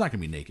 He's not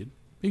gonna be naked.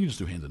 He can just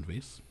do hands and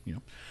face, you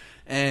know.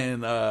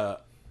 And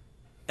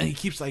he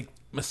keeps like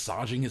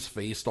massaging his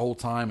face the whole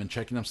time and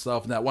checking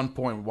himself. And at one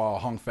point, while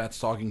Hong Fat's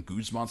talking,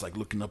 Guzman's like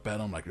looking up at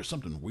him, like there's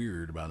something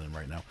weird about him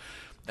right now.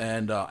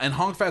 And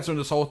Hong Fat's doing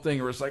this whole thing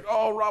where it's like,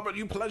 "Oh, Robert,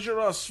 you pleasure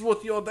us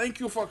with your thank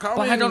you for coming.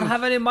 But I don't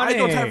have any money. I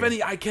don't have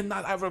any. I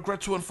cannot. I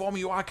regret to inform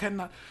you, I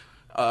cannot."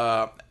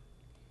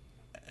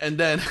 And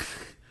then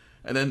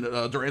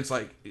Durant's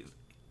like,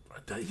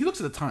 he looks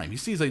at the time. He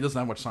sees that he doesn't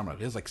have much time left.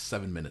 He has like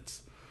 7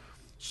 minutes.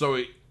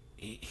 So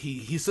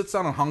he sits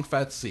down on Hong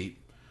Fat's seat,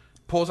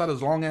 pulls out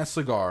his long ass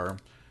cigar.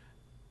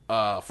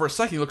 For a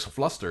second, he looks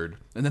flustered,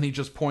 and then he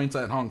just points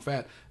at Hong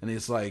Fat, and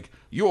he's like,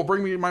 "You will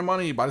bring me my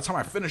money by the time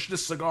I finish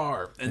this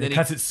cigar." And then he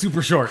cuts it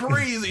super short,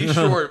 crazy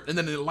short, and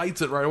then he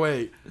lights it right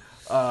away.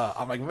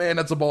 I'm like, man,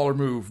 that's a baller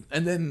move.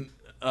 And then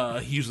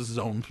he uses his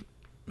own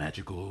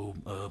magical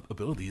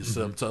abilities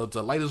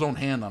to light his own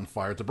hand on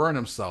fire, to burn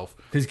himself.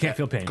 Because he can't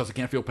feel pain. Because he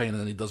can't feel pain, and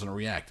then he doesn't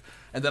react.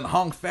 And then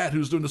Hong Fat,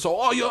 who's doing this,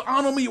 "Oh, you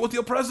honor me with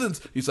your presence."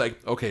 He's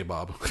like, "Okay,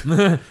 Bob." He's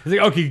like,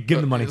 "Okay, give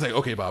him the money." He's like,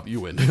 "Okay, Bob, you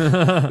win."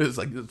 It's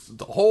like it's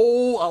the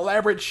whole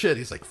elaborate shit.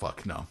 He's like,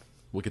 "Fuck, no.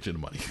 We'll get you the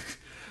money."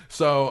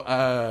 So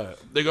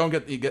they go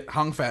and get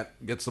Hong Fat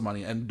gets the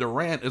money, and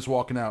Durant is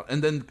walking out.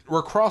 And then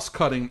we're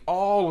cross-cutting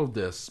all of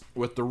this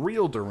with the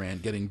real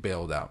Durant getting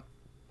bailed out.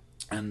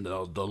 And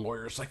the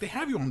lawyer's like, "They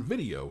have you on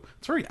video."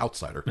 It's very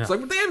outsider. Yeah. It's like,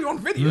 "Well, they have you on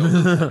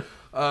video."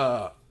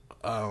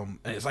 And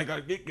he's like,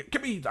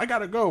 "Give me, I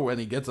gotta go." And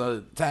he gets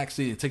a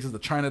taxi. He takes us to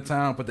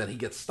Chinatown, but then he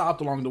gets stopped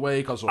along the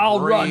way because of I'll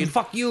rain. Run,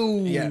 fuck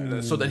you.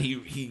 Yeah. So then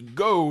he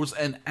goes,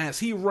 and as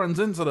he runs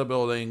into the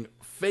building,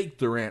 fake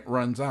Durant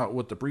runs out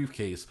with the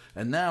briefcase.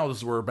 And now this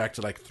is where we're back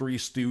to like Three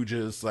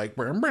Stooges, like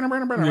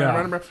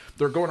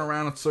they're going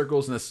around in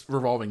circles in this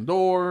revolving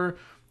door.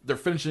 They're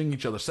finishing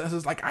each other's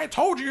sentences. Like, "I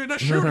told you to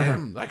shoot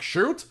him." Like,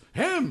 shoot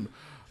him.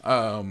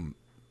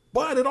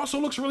 But it also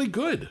looks really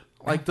good.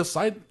 Like the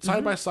side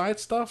by side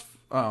stuff.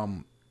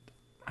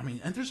 I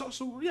mean, and there's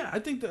also, I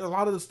think that a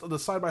lot of the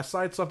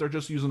side-by-side stuff, they're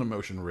just using a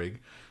motion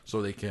rig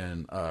so they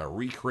can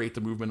recreate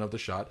the movement of the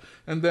shot.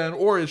 And then,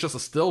 or it's just a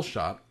still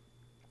shot,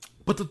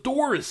 but the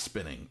door is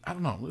spinning. I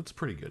don't know. It's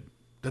pretty good.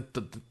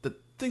 The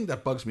thing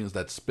that bugs me is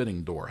that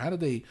spinning door. How did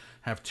they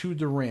have two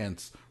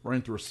Durants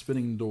running through a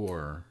spinning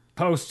door?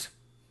 Post.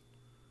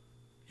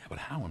 Yeah, but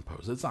how in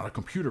post? It's not a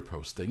computer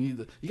post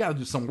thing. You got to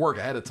do some work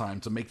ahead of time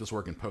to make this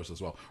work in post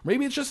as well.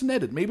 Maybe it's just an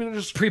edit. Maybe they're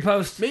just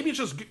pre-post. Maybe it's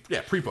just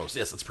pre-post.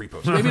 Yes, it's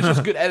pre-post. Maybe it's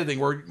just good editing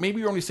where maybe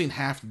you're only seeing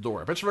half the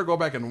door. I bet you if I go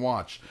back and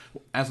watch,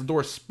 as the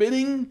door's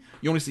spinning,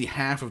 you only see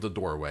half of the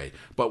doorway.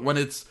 But when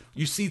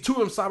you see two of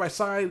them side by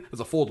side, it's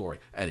a full doorway.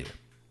 Anyway,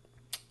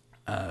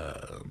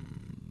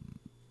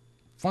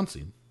 fun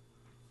scene.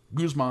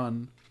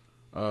 Guzman,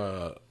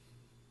 does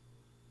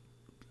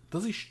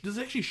he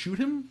actually shoot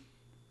him?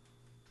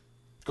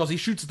 Because he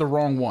shoots the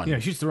wrong one. Yeah,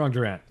 he shoots the wrong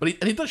Durant.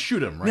 But he does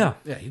shoot him, right?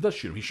 Yeah, he does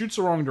shoot him. He shoots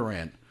the wrong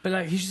Durant. But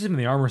like, he shoots him in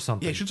the arm or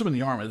something. Yeah, he shoots him in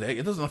the arm.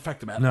 It doesn't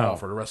affect him at all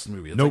for the rest of the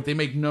movie. It's like they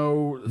make it's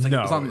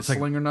not on the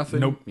sling or nothing.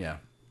 Nope. Yeah.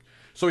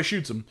 So he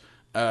shoots him.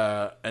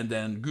 And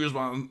then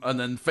Guzman, and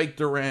then fake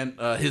Durant,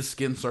 his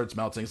skin starts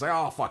melting. He's like,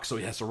 oh, fuck. So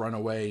he has to run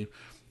away.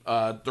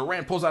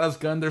 Durant pulls out his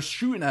gun. They're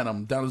shooting at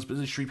him down this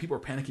busy street. People are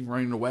panicking,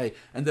 running away.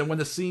 And then when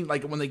the scene,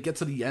 like when they get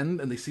to the end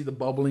and they see the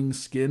bubbling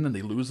skin and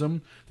they lose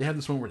him, they have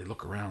this moment where they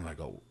look around and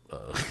go,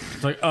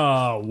 it's like,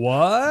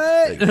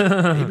 what?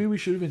 Like, maybe we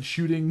should have been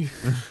shooting. We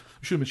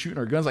should have been shooting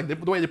our guns. Like the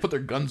way they put their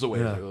guns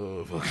away. Yeah. Like,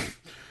 oh,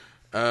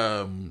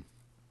 fuck.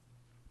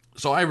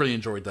 So I really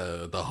enjoyed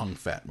the hung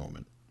fat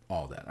moment.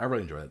 All that. I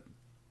really enjoyed it.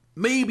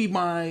 Maybe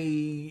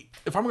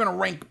if I'm gonna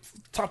rank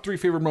top 3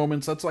 favorite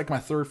moments, that's like my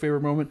 3rd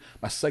favorite moment.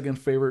 My 2nd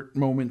favorite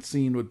moment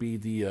scene would be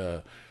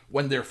the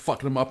when they're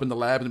fucking him up in the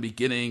lab in the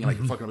beginning, like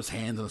fucking up his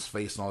hands and his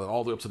face and all that,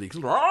 all the way up to the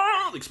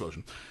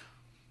explosion.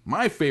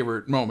 My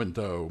favorite moment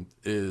though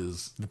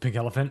is the pink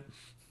elephant.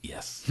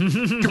 Yes, give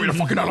me the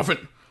fucking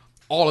elephant.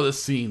 All of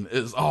this scene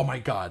is, oh my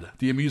god,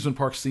 the amusement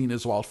park scene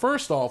is wild.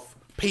 First off,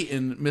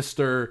 Peyton,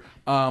 Mr.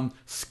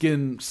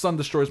 Skin, Sun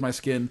Destroys My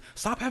Skin,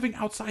 stop having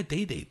outside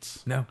day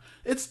dates. No.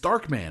 It's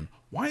dark, man.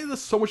 Why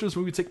does so much of this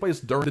movie take place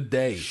during the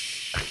day?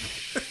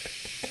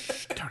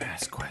 Don't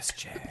ask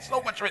questions.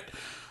 So much of it.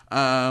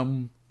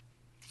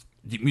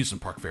 The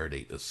amusement park fair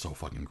date is so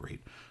fucking great.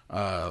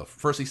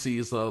 First he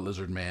sees the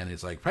lizard man.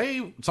 He's like,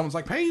 hey, someone's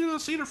like, hey, you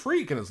see the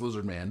freak, and it's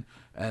lizard man.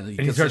 And he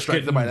gets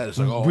distracted by that. It's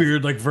like, oh.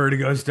 Weird, like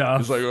vertigo stuff.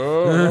 He's like,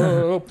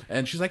 oh.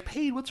 And she's like,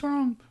 Paige, what's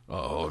wrong?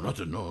 Oh,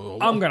 nothing. No.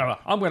 I'm gonna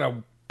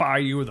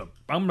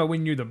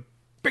win you the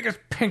biggest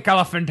pink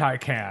elephant I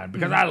can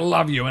because I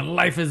love you and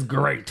life is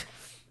great.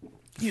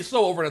 He's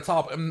so over the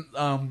top, and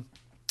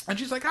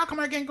she's like, how come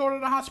I can't go to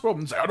the hospital?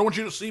 And say, I don't want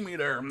you to see me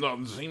there.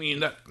 No, see me in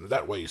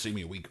that way. See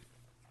me weak.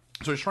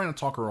 So he's trying to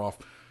talk her off,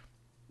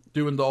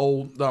 doing the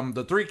old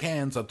the 3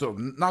 cans,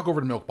 knock over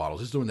the milk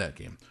bottles. He's doing that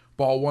game.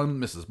 Ball 1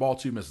 misses. Ball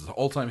 2 misses.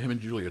 All time him and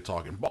Julie are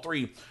talking. Ball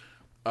 3,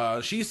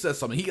 she says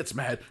something. He gets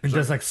mad. He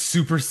does like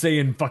Super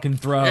Saiyan fucking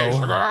throw. Yeah, he's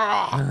like,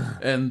 ah!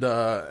 And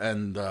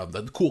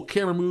the cool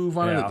camera move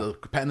on it, the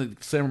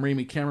patented Sam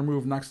Raimi camera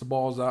move, knocks the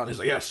balls out. He's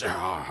like, yes,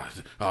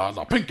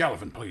 the pink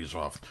elephant, please,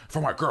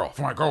 for my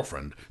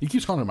girlfriend. He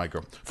keeps calling her my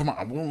girl. For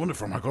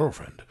my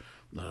girlfriend.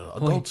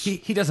 Adults. Well,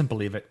 he doesn't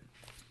believe it.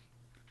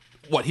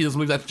 What, he doesn't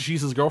believe that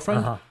she's his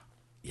girlfriend? Uh-huh.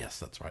 Yes,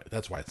 that's right.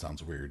 That's why it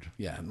sounds weird.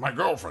 Yeah, my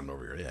girlfriend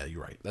over here. Yeah,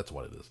 you're right. That's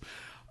what it is.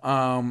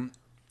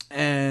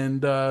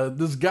 And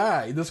this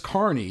guy, this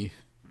carny,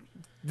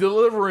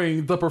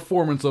 delivering the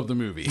performance of the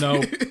movie.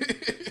 No.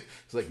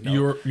 It's like,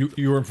 no.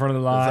 You were in front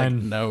of the line.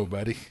 Like, no,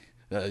 buddy.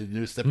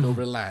 You stepped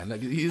over the line.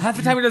 Like, half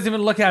the time he doesn't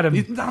even look at him.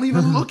 He's not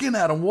even looking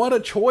at him. What a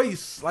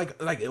choice! Like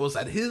it was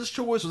that his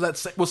choice?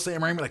 Was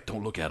Sam Raimi like,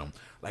 don't look at him?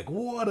 Like,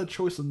 what a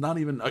choice to not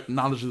even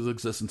acknowledge his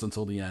existence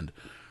until the end.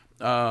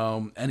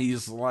 And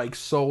he's like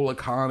so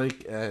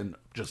laconic and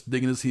just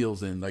digging his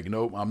heels in. Like,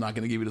 nope, I'm not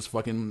gonna give you this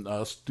fucking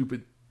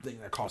stupid thing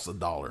that costs $1.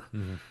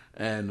 Mm-hmm.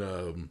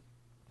 And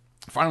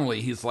finally,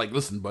 he's like,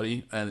 listen,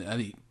 buddy,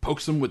 and he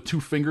pokes him with 2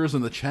 fingers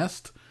in the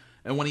chest.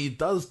 And when he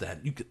does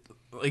that, you could,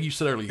 like you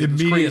said earlier,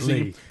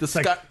 immediately the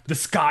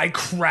sky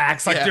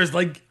cracks. Like there's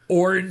like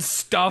orange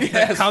stuff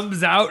that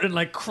comes out and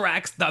like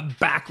cracks the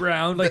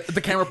background. Like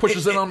the camera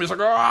pushes in on him. He's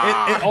like,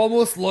 ah! It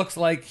almost looks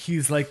like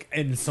he's like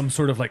in some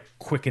sort of like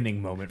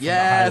quickening moment from the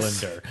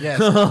Highlander.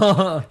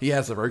 Yes, he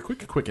has a very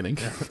quick quickening.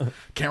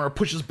 Camera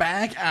pushes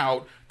back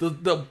out.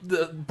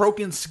 The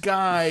broken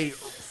sky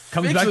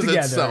comes back together.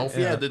 Itself.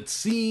 Yeah, the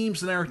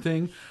seams and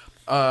everything.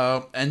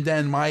 And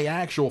then my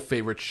actual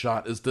favorite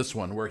shot is this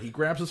one where he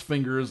grabs his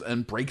fingers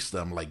and breaks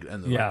them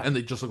and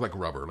they just look like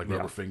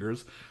rubber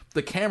fingers.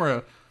 The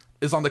camera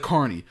is on the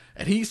carny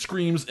and he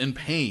screams in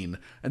pain,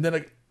 and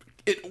then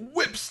it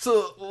whips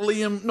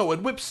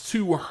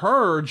to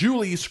her,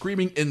 Julie,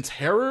 screaming in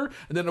terror,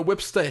 and then it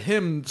whips to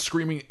him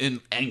screaming in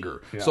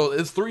anger. Yeah. So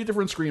it's 3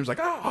 different screams, like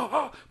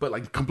but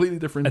like completely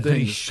different things. And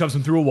then he shoves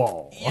him through a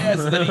wall. Yes,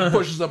 and then he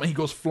pushes them and he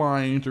goes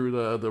flying through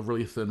the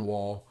really thin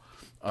wall.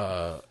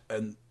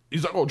 And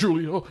he's like, oh,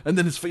 Julie, oh, and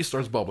then his face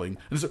starts bubbling, and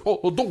he's like,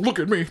 oh, don't look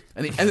at me,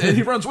 and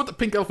he runs with the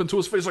pink elephant to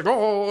his face, like,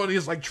 oh, and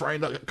he's like trying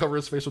to cover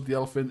his face with the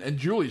elephant, and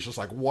Julie's just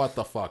like, what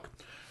the fuck?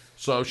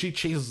 So she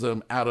chases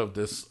him out of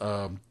this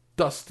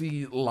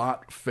dusty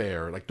lot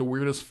fair, like the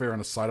weirdest fair on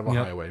the side of a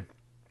highway.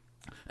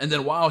 And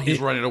then while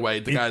he's running away,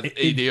 the guy's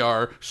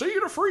ADR, so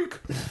you're the freak.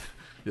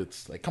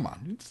 It's like, come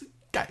on,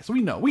 guys,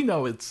 we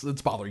know it's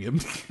bothering him.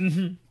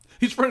 Mm-hmm.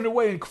 He's running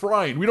away and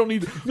crying. We don't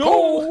need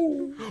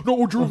no,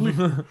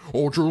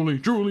 Julie,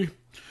 Julie.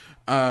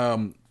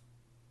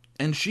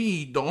 And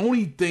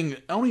the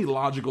only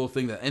logical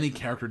thing that any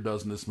character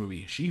does in this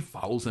movie, she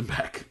follows him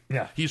back.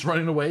 Yeah. He's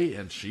running away,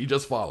 and she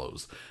just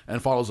follows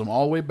him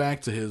all the way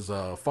back to his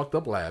fucked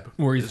up lab.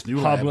 Where he's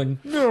hobbling.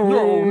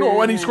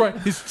 No, and he's crying.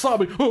 He's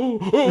sobbing.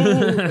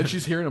 And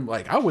she's hearing him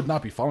like, I would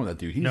not be following that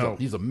dude.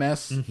 He's a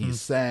mess. Mm-hmm.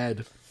 He's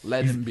sad.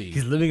 Let him be.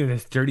 He's living in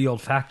this dirty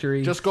old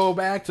factory. Just go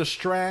back to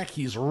Strack.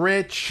 He's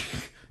rich.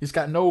 He's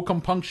got no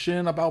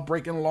compunction about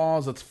breaking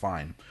laws. That's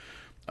fine.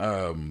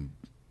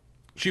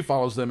 She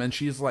follows them, and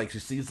she's like, she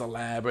sees the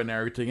lab and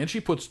everything, and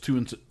she puts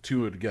two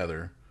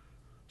together.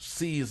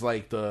 Sees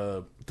like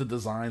the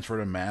designs for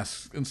the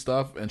masks and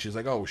stuff, and she's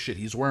like, oh shit,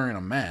 he's wearing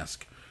a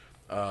mask,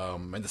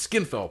 and the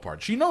skin fell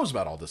apart. She knows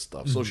about all this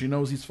stuff, so she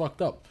knows he's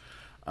fucked up.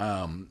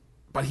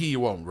 But he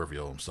won't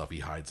reveal himself. He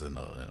hides in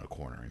a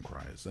corner and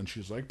cries, and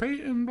she's like,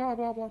 Peyton, blah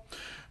blah blah.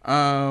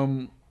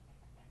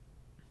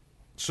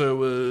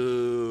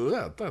 So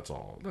that's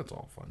all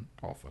fun,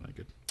 and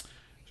good.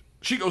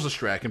 She goes to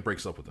Strack and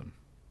breaks up with him.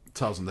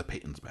 Tells him that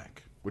Peyton's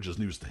back, which is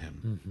news to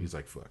him. Mm-hmm. He's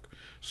like, fuck.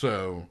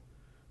 So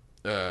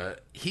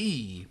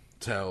he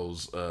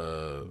tells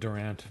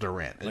Durant.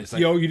 And like,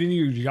 yo, you didn't do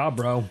your job,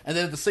 bro. And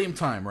then at the same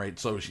time, right,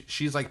 so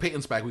she's like,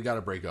 Peyton's back, we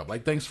gotta break up.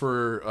 Like, thanks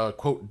for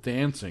quote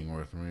dancing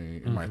with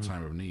me in my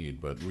time of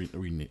need, but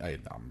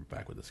I'm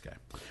back with this guy.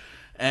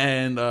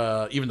 And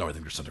even though I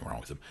think there's something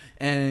wrong with him.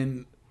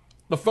 And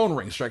the phone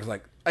rings. Strack's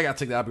like, I gotta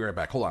take that. I'll be right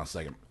back. Hold on a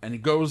second. And he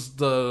goes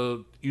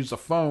to use the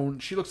phone.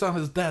 She looks on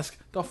his desk.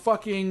 The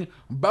fucking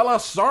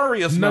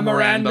Belisarius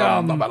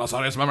memorandum. The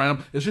Belisarius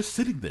memorandum is just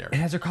sitting there. It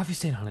has her coffee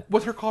stain on it.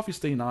 With her coffee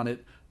stain on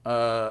it.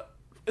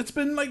 It's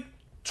been like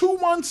 2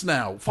 months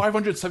now.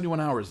 571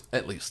 hours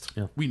at least.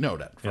 Yeah. We know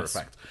that for a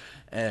fact.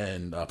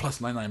 And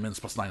plus 99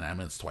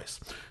 minutes twice.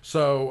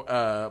 So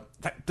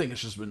that thing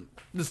has just been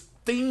this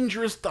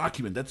dangerous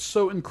document that's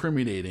so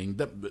incriminating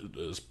that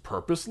is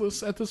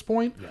purposeless at this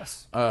point.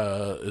 Yes.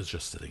 Is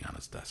just sitting on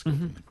his desk.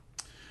 Mm-hmm.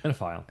 In a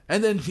file.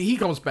 And then he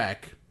comes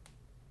back.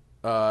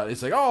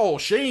 It's like, oh,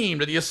 shame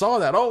that you saw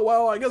that. Oh,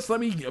 well, I guess let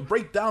me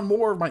break down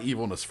more of my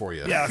evilness for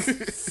you.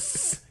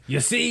 Yes. You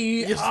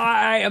see,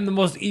 I am the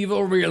most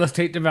evil real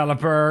estate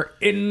developer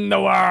in the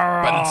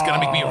world. But it's going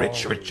to make me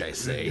rich, I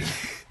say.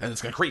 And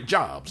it's going to create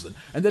jobs.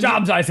 And then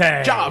jobs, I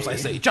say.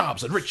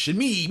 Jobs, and rich, and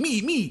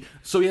me.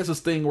 So he has this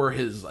thing where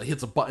he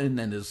hits a button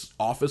and his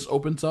office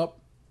opens up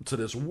to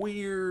this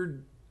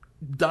weird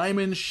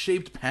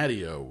diamond-shaped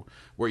patio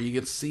where you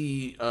can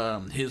see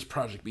his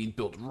project being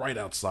built right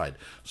outside.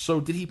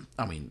 So did he...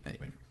 I mean,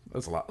 anyway,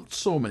 that's a lot.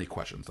 So many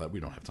questions that we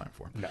don't have time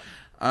for.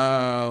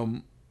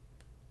 No.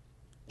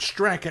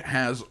 Strack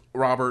has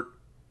Robert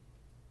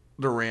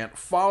Durant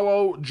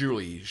follow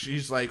Julie.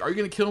 She's like, are you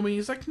going to kill me?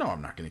 He's like, no,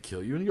 I'm not going to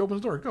kill you. And he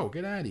opens the door. Go,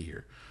 get out of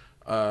here.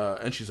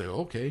 And she's like,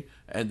 okay.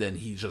 And then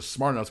he's just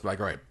smart enough to be like,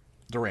 all right,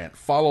 Durant,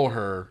 follow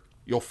her.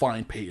 You'll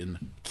find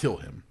Peyton. Kill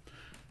him.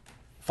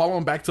 Follow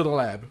him back to the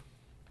lab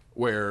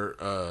where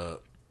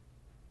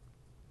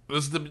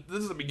this is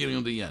the beginning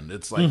of the end.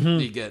 It's like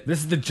you get... This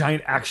is the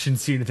giant action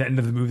scene at the end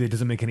of the movie that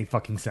doesn't make any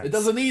fucking sense. It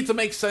doesn't need to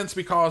make sense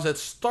because it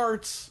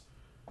starts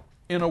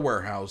in a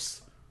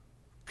warehouse,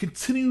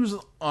 continues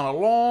on a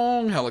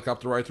long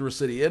helicopter ride through a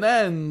city, and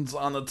ends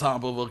on the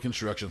top of a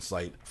construction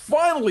site.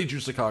 Finally,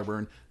 Juicy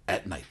Cogburn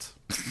at night.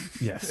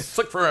 Yes.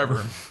 It took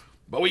forever,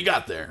 but we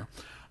got there.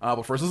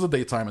 But first it's the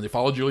daytime, and they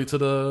follow Julie to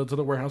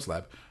the warehouse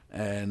lab.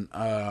 And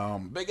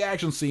big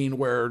action scene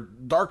where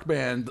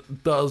Darkman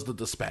does the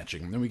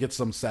dispatching. And we get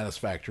some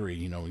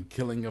satisfactory,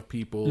 killing of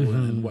people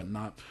and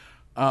whatnot.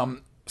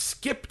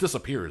 Skip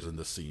disappears in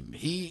this scene.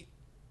 He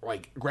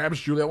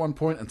grabs Julie at one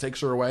point and takes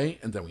her away,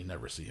 and then we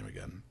never see him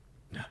again.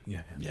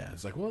 Yeah.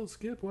 It's like, well,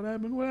 Skip, what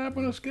happened? What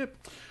happened to Skip?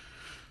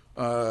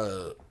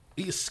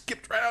 He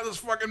skipped right out of this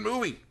fucking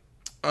movie.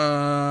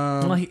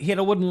 Well, he had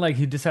a wooden leg.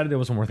 He decided it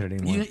wasn't worth it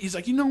anymore. He's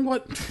like, you know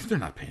what? They're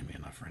not paying me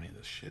enough for any of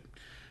this shit.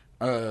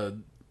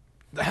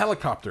 The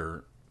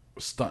helicopter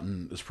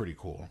stunting is pretty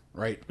cool,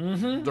 right?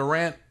 Mm-hmm.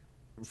 Durant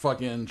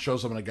fucking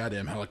shows up in a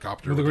goddamn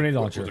helicopter with a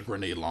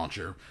grenade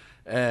launcher.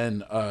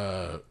 And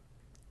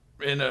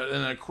in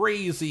a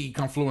crazy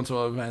confluence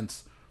of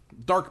events,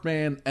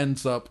 Darkman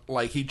ends up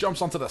he jumps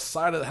onto the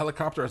side of the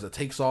helicopter as it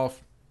takes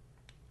off,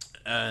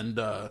 and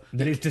then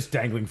he's just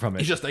dangling from it.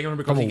 He's just dangling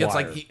because he gets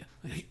he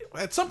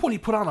at some point he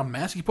put on a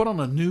mask. He put on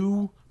a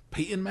new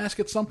Peyton mask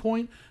at some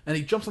point, and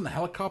he jumps on the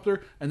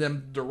helicopter, and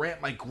then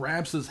Durant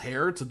grabs his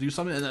hair to do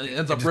something, and then it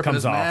ends up ripping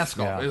his mask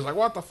off. Yeah. He's like,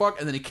 what the fuck?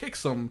 And then he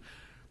kicks him,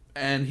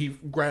 and he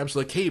grabs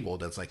the cable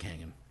that's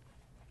hanging.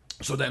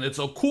 So then it's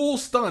a cool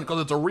stunt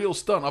because it's a real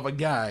stunt of a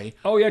guy.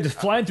 Oh yeah, just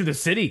flying through the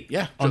city.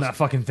 Yeah, on that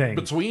fucking thing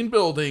between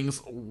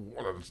buildings,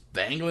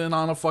 dangling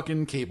on a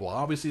fucking cable.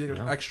 Obviously,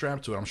 they're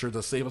strapped to it. I'm sure it's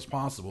as safe as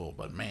possible.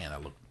 But man,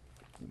 that looked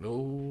a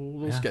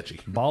little sketchy.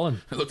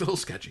 Balling. It looked a little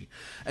sketchy.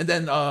 And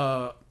then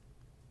the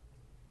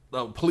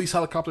police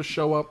helicopters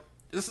show up.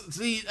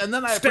 And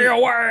then stay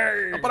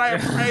away. But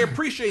I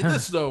appreciate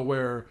this though,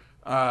 where.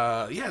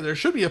 There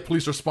should be a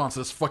police response to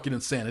this fucking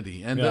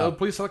insanity. And the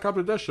police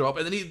helicopter does show up,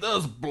 and then he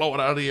does blow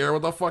it out of the air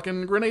with a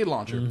fucking grenade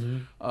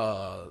launcher.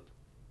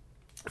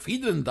 If he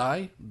didn't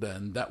die,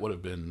 then that would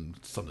have been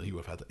something he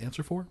would have had to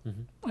answer for,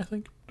 I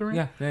think.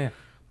 Yeah.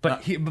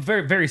 But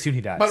very, very soon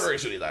he dies. But very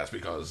soon he dies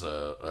because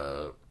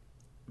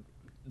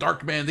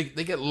Darkman,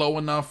 they get low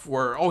enough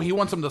where, he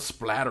wants him to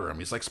splatter him.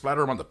 He's like,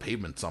 splatter him on the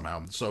pavement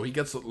somehow. So he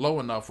gets low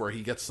enough where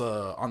he gets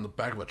on the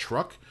back of a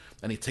truck,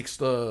 and he takes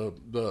the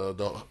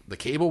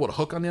cable with a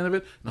hook on the end of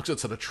it, and hooks it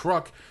to the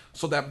truck,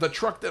 so that the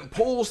truck then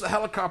pulls the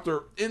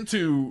helicopter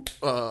into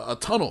a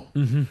tunnel.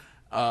 And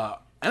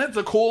it's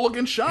a cool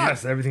looking shot.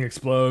 Yes, everything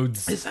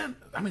explodes.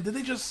 Did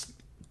they just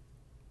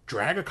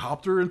drag a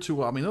copter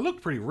into? It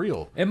looked pretty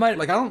real. It might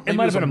have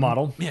been a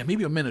model. Yeah,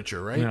 maybe a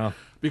miniature, right? Yeah.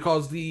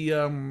 Because the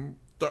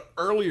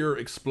earlier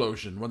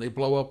explosion when they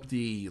blow up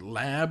the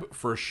lab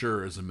for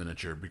sure is a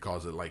miniature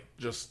because it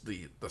just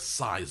the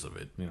size of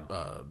it. Yeah.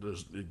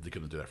 They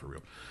couldn't do that for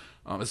real.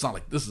 It's not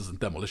like this isn't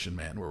Demolition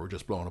Man where we're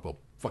just blowing up a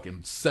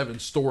fucking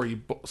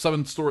 7-story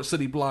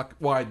city block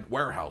wide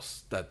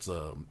warehouse that's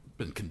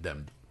been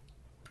condemned.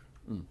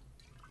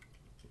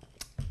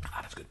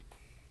 That's good.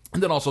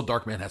 And then also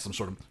Darkman has some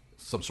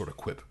sort of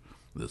quip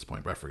at this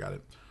point, but I forgot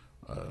it.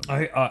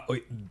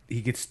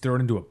 He gets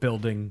thrown into a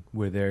building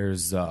where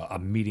there's a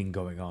meeting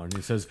going on. And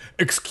he says,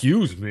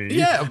 "Excuse me."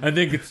 Yeah, and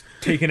then gets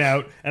taken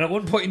out. And at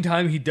one point in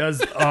time, he does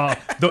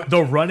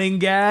the running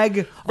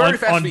gag. Very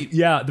fast feet.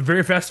 Yeah, the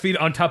very fast feet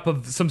on top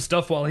of some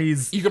stuff while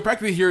he's. You can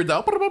practically hear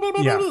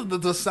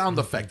the sound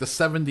effect, the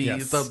 70s,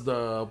 yes.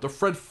 the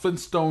Fred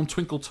Flintstone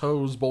Twinkle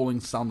Toes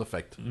bowling sound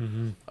effect.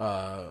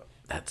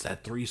 That's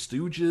that Three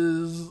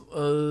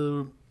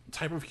Stooges.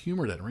 Type of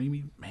humor that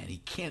Raimi, man, he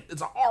can't.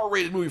 It's an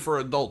R-rated movie for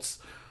adults,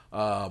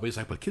 but he's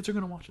like, but kids are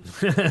gonna watch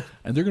this,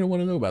 and they're gonna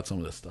want to know about some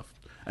of this stuff.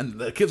 And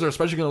the kids are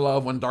especially gonna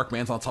love when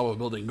Darkman's on top of a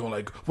building, going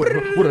like, "What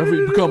have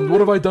we become? What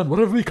have I done? What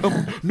have we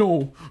become?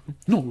 No,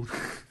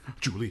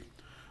 Julie."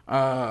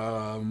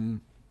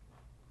 Peyton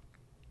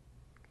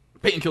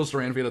kills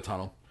Duran via the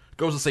tunnel,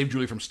 goes to save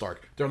Julie from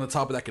Stark. They're on the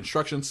top of that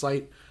construction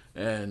site,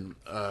 and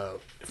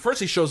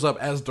first he shows up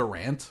as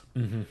Durant.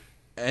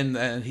 And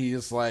then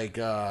he's like,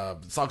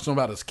 talks to him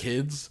about his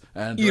kids.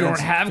 And you don't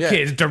have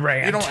kids,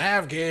 Durant. You don't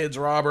have kids,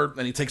 Robert.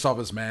 And he takes off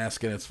his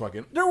mask, and it's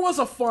fucking.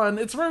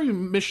 It's very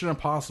Mission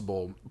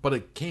Impossible, but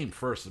it came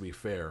first, to be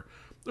fair.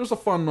 There's a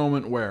fun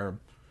moment where,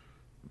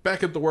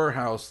 back at the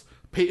warehouse,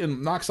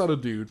 Peyton knocks out a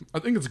dude. I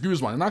think it's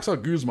Guzman. He knocks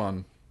out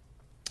Guzman,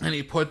 and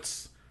he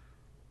puts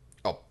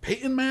a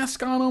Peyton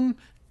mask on him.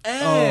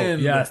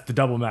 And yes, the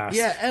double mask.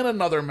 Yeah, and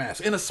another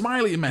mask. And a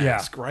smiley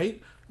mask,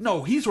 right?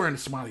 No, he's wearing a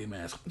smiley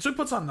mask. So he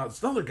puts on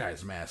this other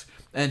guy's mask,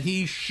 and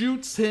he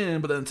shoots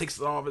him, but then takes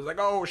it off. It's like,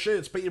 oh shit,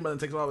 it's Peyton, but then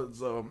takes it off. It's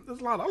there's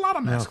a lot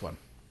of mask fun.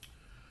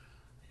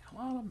 A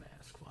lot of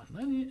mask fun.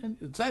 And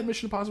is that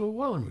Mission Impossible?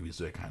 What other movies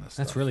do that kind of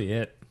stuff? That's really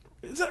it.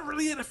 Is that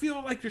really it? I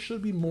feel like there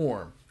should be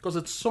more because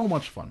it's so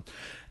much fun.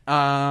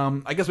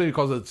 I guess maybe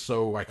because it's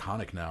so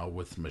iconic now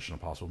with Mission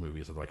Impossible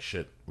movies. It's like,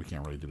 shit, we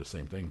can't really do the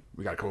same thing.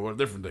 We got to come up with a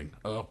different thing.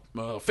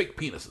 Fake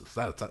penises.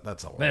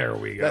 That's all. There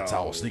we go. That's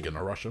how we'll sneak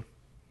into Russia.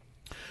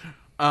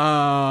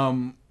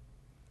 A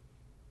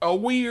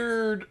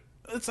weird.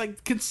 It's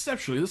like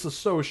conceptually, this is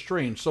so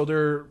strange. So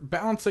they're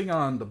bouncing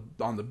on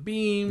the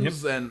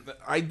beams, and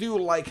I do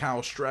like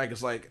how Strag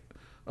is like,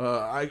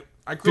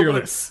 I grew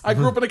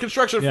up in a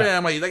construction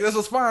family. Like, this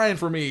is fine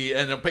for me.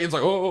 And Payne's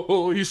like,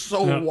 oh, he's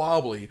so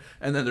wobbly.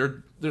 And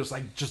then there's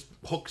like just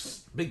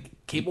hooks, big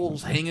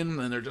cables hanging,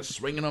 and they're just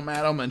swinging them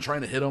at him and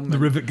trying to hit him. The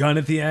rivet gun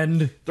at the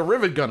end. The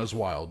rivet gun is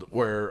wild,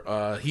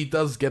 where he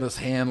does get his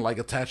hand like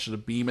attached to the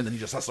beam, and then he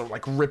just has to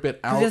like rip it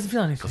out. He doesn't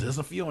feel anything. Because he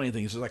doesn't feel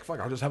anything. He's just like, fuck,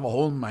 I'll just have a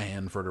hole in my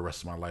hand for the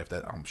rest of my life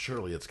that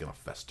surely it's going to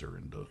fester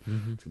into. It's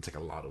going to take a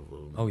lot of...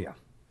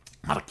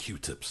 a lot of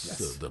Q-tips,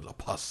 the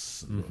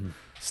pus, and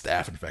the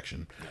staph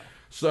infection. Yeah.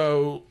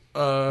 So,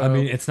 I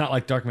mean, it's not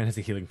like Darkman has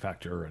a healing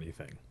factor or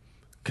anything.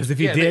 Because if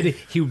he did,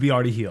 he would be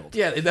already healed.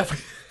 Yeah, it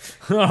definitely.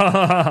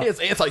 He has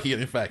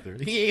anti-healing factor.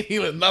 He ain't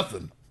healing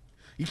nothing.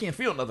 You can't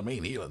feel nothing, but he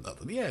ain't healing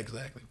nothing. Yeah,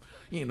 exactly.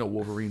 He ain't no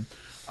Wolverine.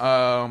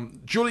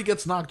 Julie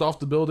gets knocked off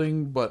the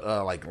building, but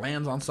like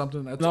lands on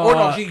something.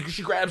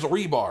 She grabs a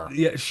rebar.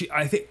 Yeah,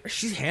 I think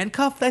she's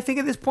handcuffed. I think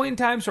at this point in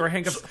time, so her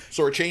handcuffs.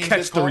 So her chain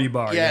catch the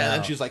rebar. Yeah, and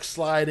then she's like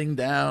sliding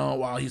down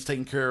while he's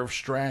taking care of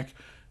Strack.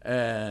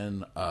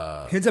 And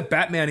he ends up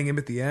Batmaning him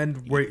at the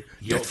end where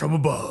he gets from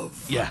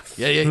above. Yeah,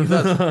 he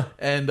does.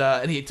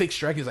 And he takes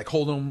Strack. He's like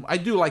holding him. I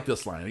do like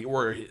this line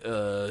where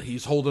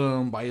he's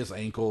holding him by his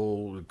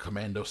ankle,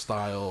 commando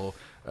style,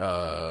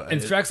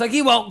 And Strax like,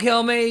 he won't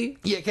kill me.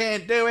 You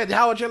can't do it.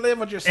 How would you live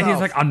with yourself? And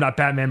he's like, I'm not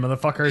Batman,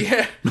 motherfucker.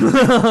 Yeah.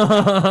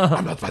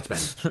 I'm not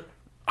Batman.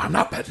 I'm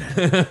not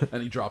Batman.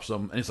 And he drops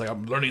them, and he's like,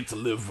 I'm learning to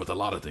live with a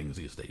lot of things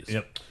these days.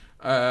 Yep.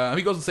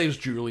 He goes and saves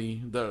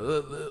Julie.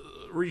 The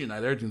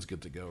reunite, everything's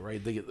good to go,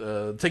 right? They get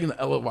taking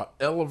the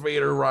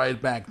elevator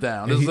ride back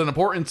down. This is an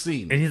important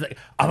scene. And he's like,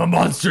 I'm a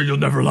monster, you'll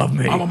never love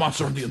me. I'm a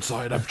monster on the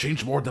inside. I've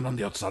changed more than on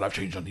the outside. I've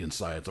changed on the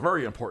inside. It's a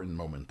very important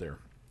moment there.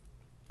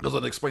 Because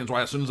it explains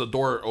why as soon as the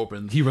door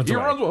opens, he runs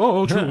away.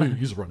 Oh, Julie,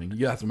 he's running.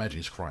 You have to imagine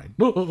he's crying.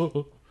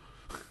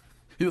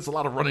 He does a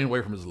lot of running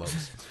away from his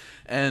loves.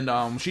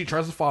 And she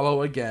tries to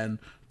follow again,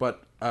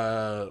 but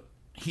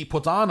he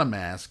puts on a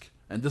mask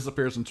and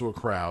disappears into a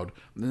crowd.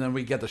 And then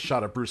we get the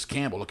shot of Bruce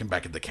Campbell looking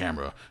back at the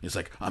camera. He's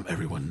like, I'm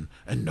everyone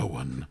and no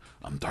one.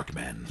 I'm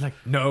Darkman. Like,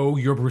 no,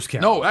 you're Bruce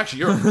Campbell. No, actually,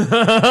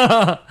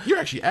 you're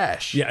actually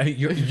Ash. Yeah,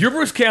 you're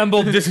Bruce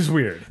Campbell. This is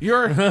weird.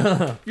 You're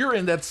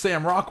in that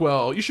Sam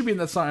Rockwell. You should be in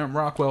that Sam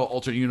Rockwell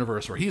alternate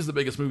universe where he's the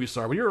biggest movie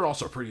star, but you're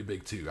also pretty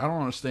big too. I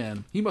don't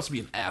understand. He must be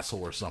an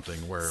asshole or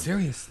something. Where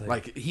seriously,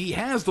 like he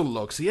has the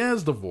looks, he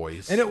has the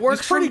voice, and it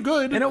works pretty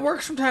good. And it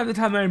works from time to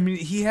time. I mean,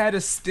 he had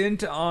a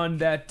stint on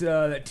that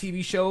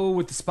TV show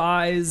with the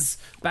spies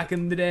back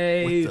in the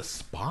day. With the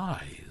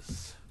spies.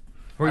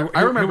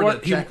 I remember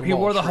he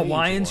wore the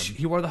Hawaiian.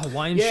 He wore the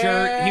Hawaiian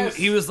shirt.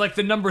 He was like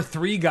the number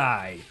 3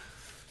 guy.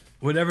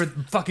 Whatever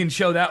fucking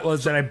show that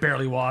was that I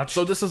barely watched.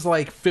 So this is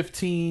like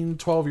 15,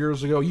 12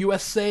 years ago.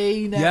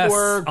 USA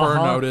Network. Yes,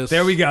 Burn Notice.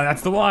 There we go.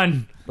 That's the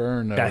one.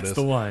 Burn Notice. That's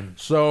the one.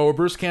 So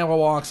Bruce Campbell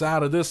walks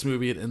out of this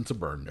movie and into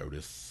Burn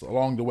Notice.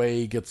 Along the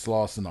way, he gets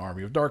lost in the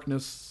Army of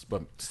Darkness,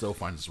 but still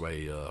finds his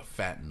way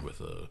fattened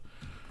with a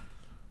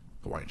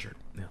Hawaiian shirt.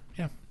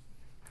 Yeah.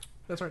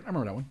 That's right. I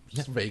remember that one.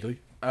 Just vaguely.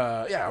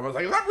 I was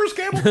like, is that Bruce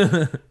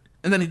Campbell?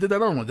 And then he did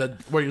that other one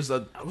where he was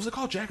was it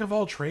called Jack of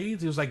All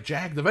Trades? He was like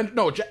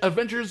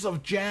Adventures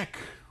of Jack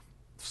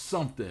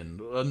something.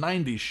 A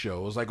 90s show.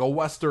 It was like a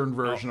Western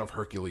version of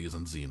Hercules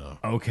and Xena.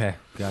 Okay,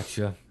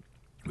 gotcha.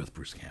 With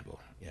Bruce Campbell.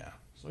 Yeah.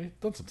 So he's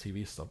done some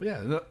TV stuff. But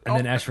yeah. And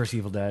then Ash vs.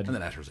 Evil Dead. In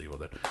an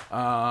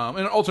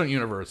alternate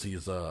universe,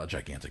 he's a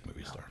gigantic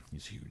movie star.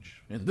 He's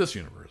huge. In this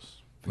universe.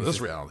 In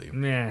this reality,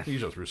 he's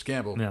just Bruce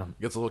Campbell. Yeah.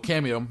 Gets a little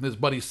cameo. His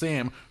buddy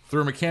Sam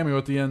threw him a cameo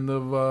at the end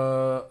of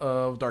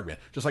Darkman,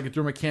 just like he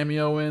threw him a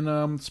cameo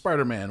in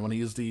Spider-Man when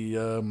he's the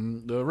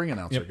ring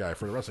announcer guy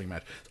for the wrestling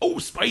match. Oh,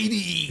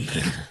 Spidey!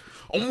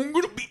 I'm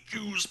gonna beat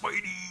you,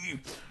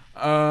 Spidey!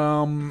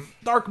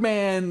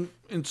 Darkman,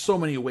 in so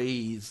many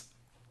ways,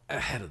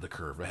 ahead of the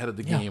curve, ahead of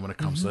the game when it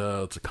comes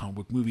to comic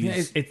book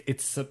movies. Yeah,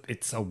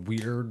 it's a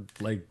weird,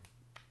 like,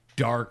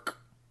 dark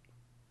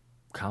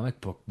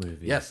comic book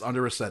movie. Yes,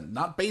 100%.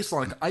 Not based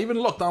on... I even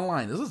looked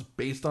online. Is this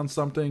based on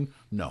something?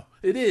 No.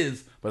 It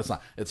is, but it's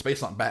not. It's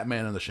based on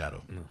Batman in the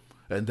Shadow.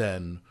 And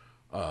then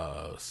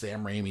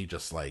Sam Raimi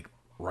just like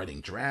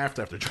writing draft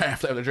after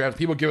draft after draft.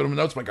 People giving him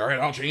notes like, all right,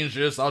 I'll change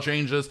this. And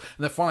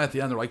then finally at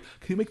the end, they're like,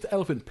 can you make the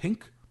elephant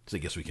pink? So I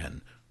guess we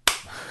can.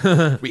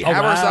 We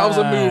have ourselves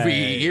a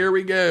movie. Here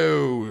we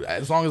go.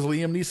 As long as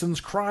Liam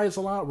Neeson's cries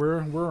a lot,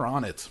 we're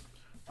on it.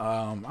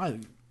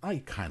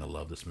 I kind of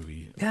love this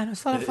movie. Yeah,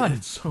 it's a lot of fun.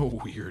 It's so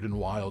weird and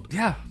wild.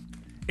 Yeah,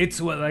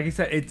 it's what, like I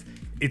said,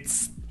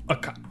 it's a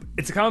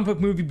comic book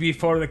movie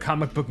before the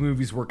comic book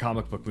movies were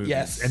comic book movies.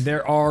 Yes, and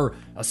there are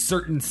a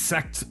certain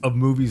sect of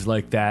movies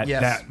like that.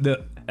 Yes,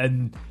 they're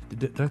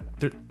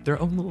their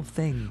own little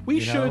thing. We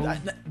should.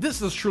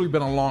 This has truly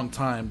been a long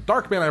time.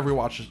 Darkman I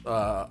rewatched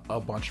a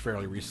bunch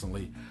fairly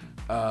recently.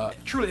 It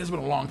truly has been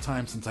a long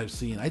time since I've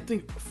seen. I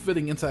think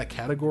fitting into that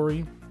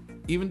category,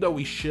 even though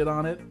we shit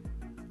on it.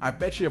 I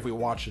bet you if we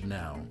watch it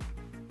now,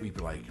 we'd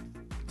be like,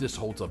 this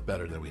holds up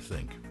better than we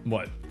think.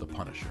 What? The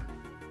Punisher.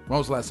 When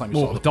was the last time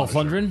you saw The Dolph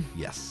Punisher? Lundgren?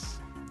 Yes.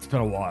 It's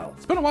been a while.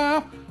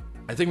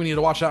 I think we need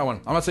to watch that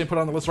one. I'm not saying put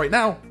it on the list right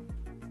now.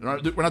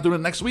 We're not doing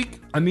it next week.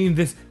 I mean,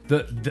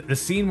 the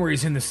scene where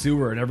he's in the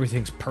sewer and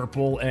everything's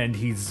purple and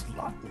he's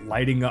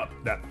lighting up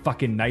that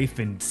fucking knife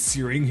and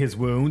searing his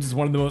wounds is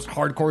one of the most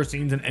hardcore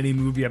scenes in any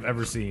movie I've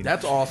ever seen.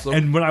 That's awesome.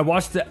 And when I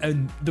watched it,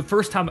 and the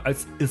first time,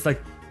 it's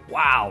like,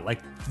 wow,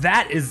 like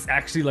that is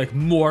actually like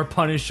more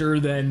Punisher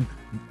than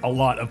a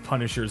lot of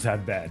Punishers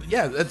have been.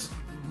 Yeah, that's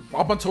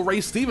up until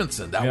Ray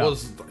Stevenson. That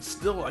was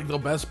still like the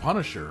best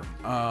Punisher.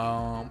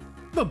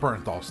 The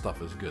Bernthal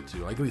stuff is good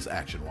too, like at least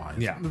action wise.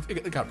 Yeah,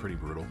 it got pretty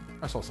brutal.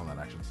 I saw some of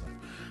that action stuff.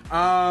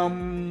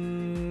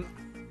 On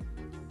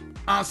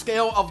a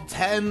scale of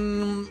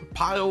 10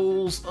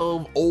 piles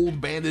of old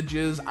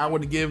bandages, I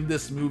would give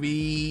this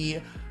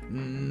movie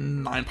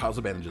 9 piles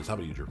of bandages. How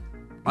about you, Drew?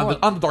 On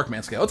the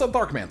Darkman scale. It's a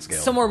Darkman scale.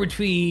 Somewhere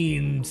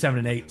between 7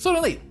 and 8. 7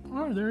 and 8.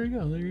 All right, there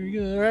you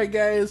go. All right,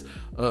 guys.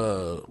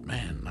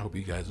 Man, I hope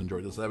you guys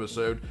enjoyed this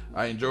episode.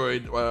 I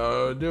enjoyed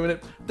doing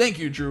it. Thank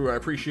you, Drew. I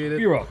appreciate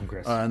it. You're welcome,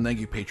 Chris. And thank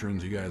you,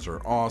 patrons. You guys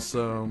are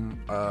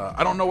awesome.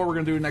 I don't know what we're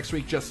going to do next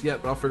week just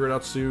yet, but I'll figure it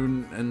out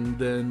soon. And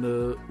then...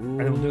 and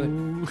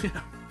then we'll do it.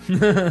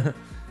 Yeah.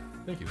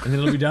 Thank you. And then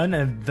it'll be done,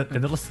 and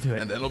then listen to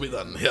it. And then it'll be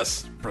done.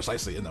 Yes,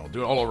 precisely. And then we'll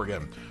do it all over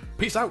again.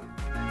 Peace out.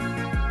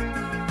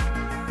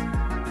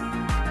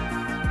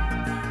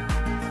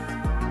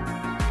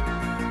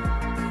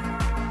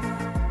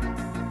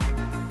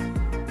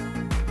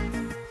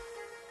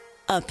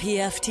 A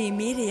PFT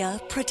Media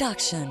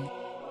production.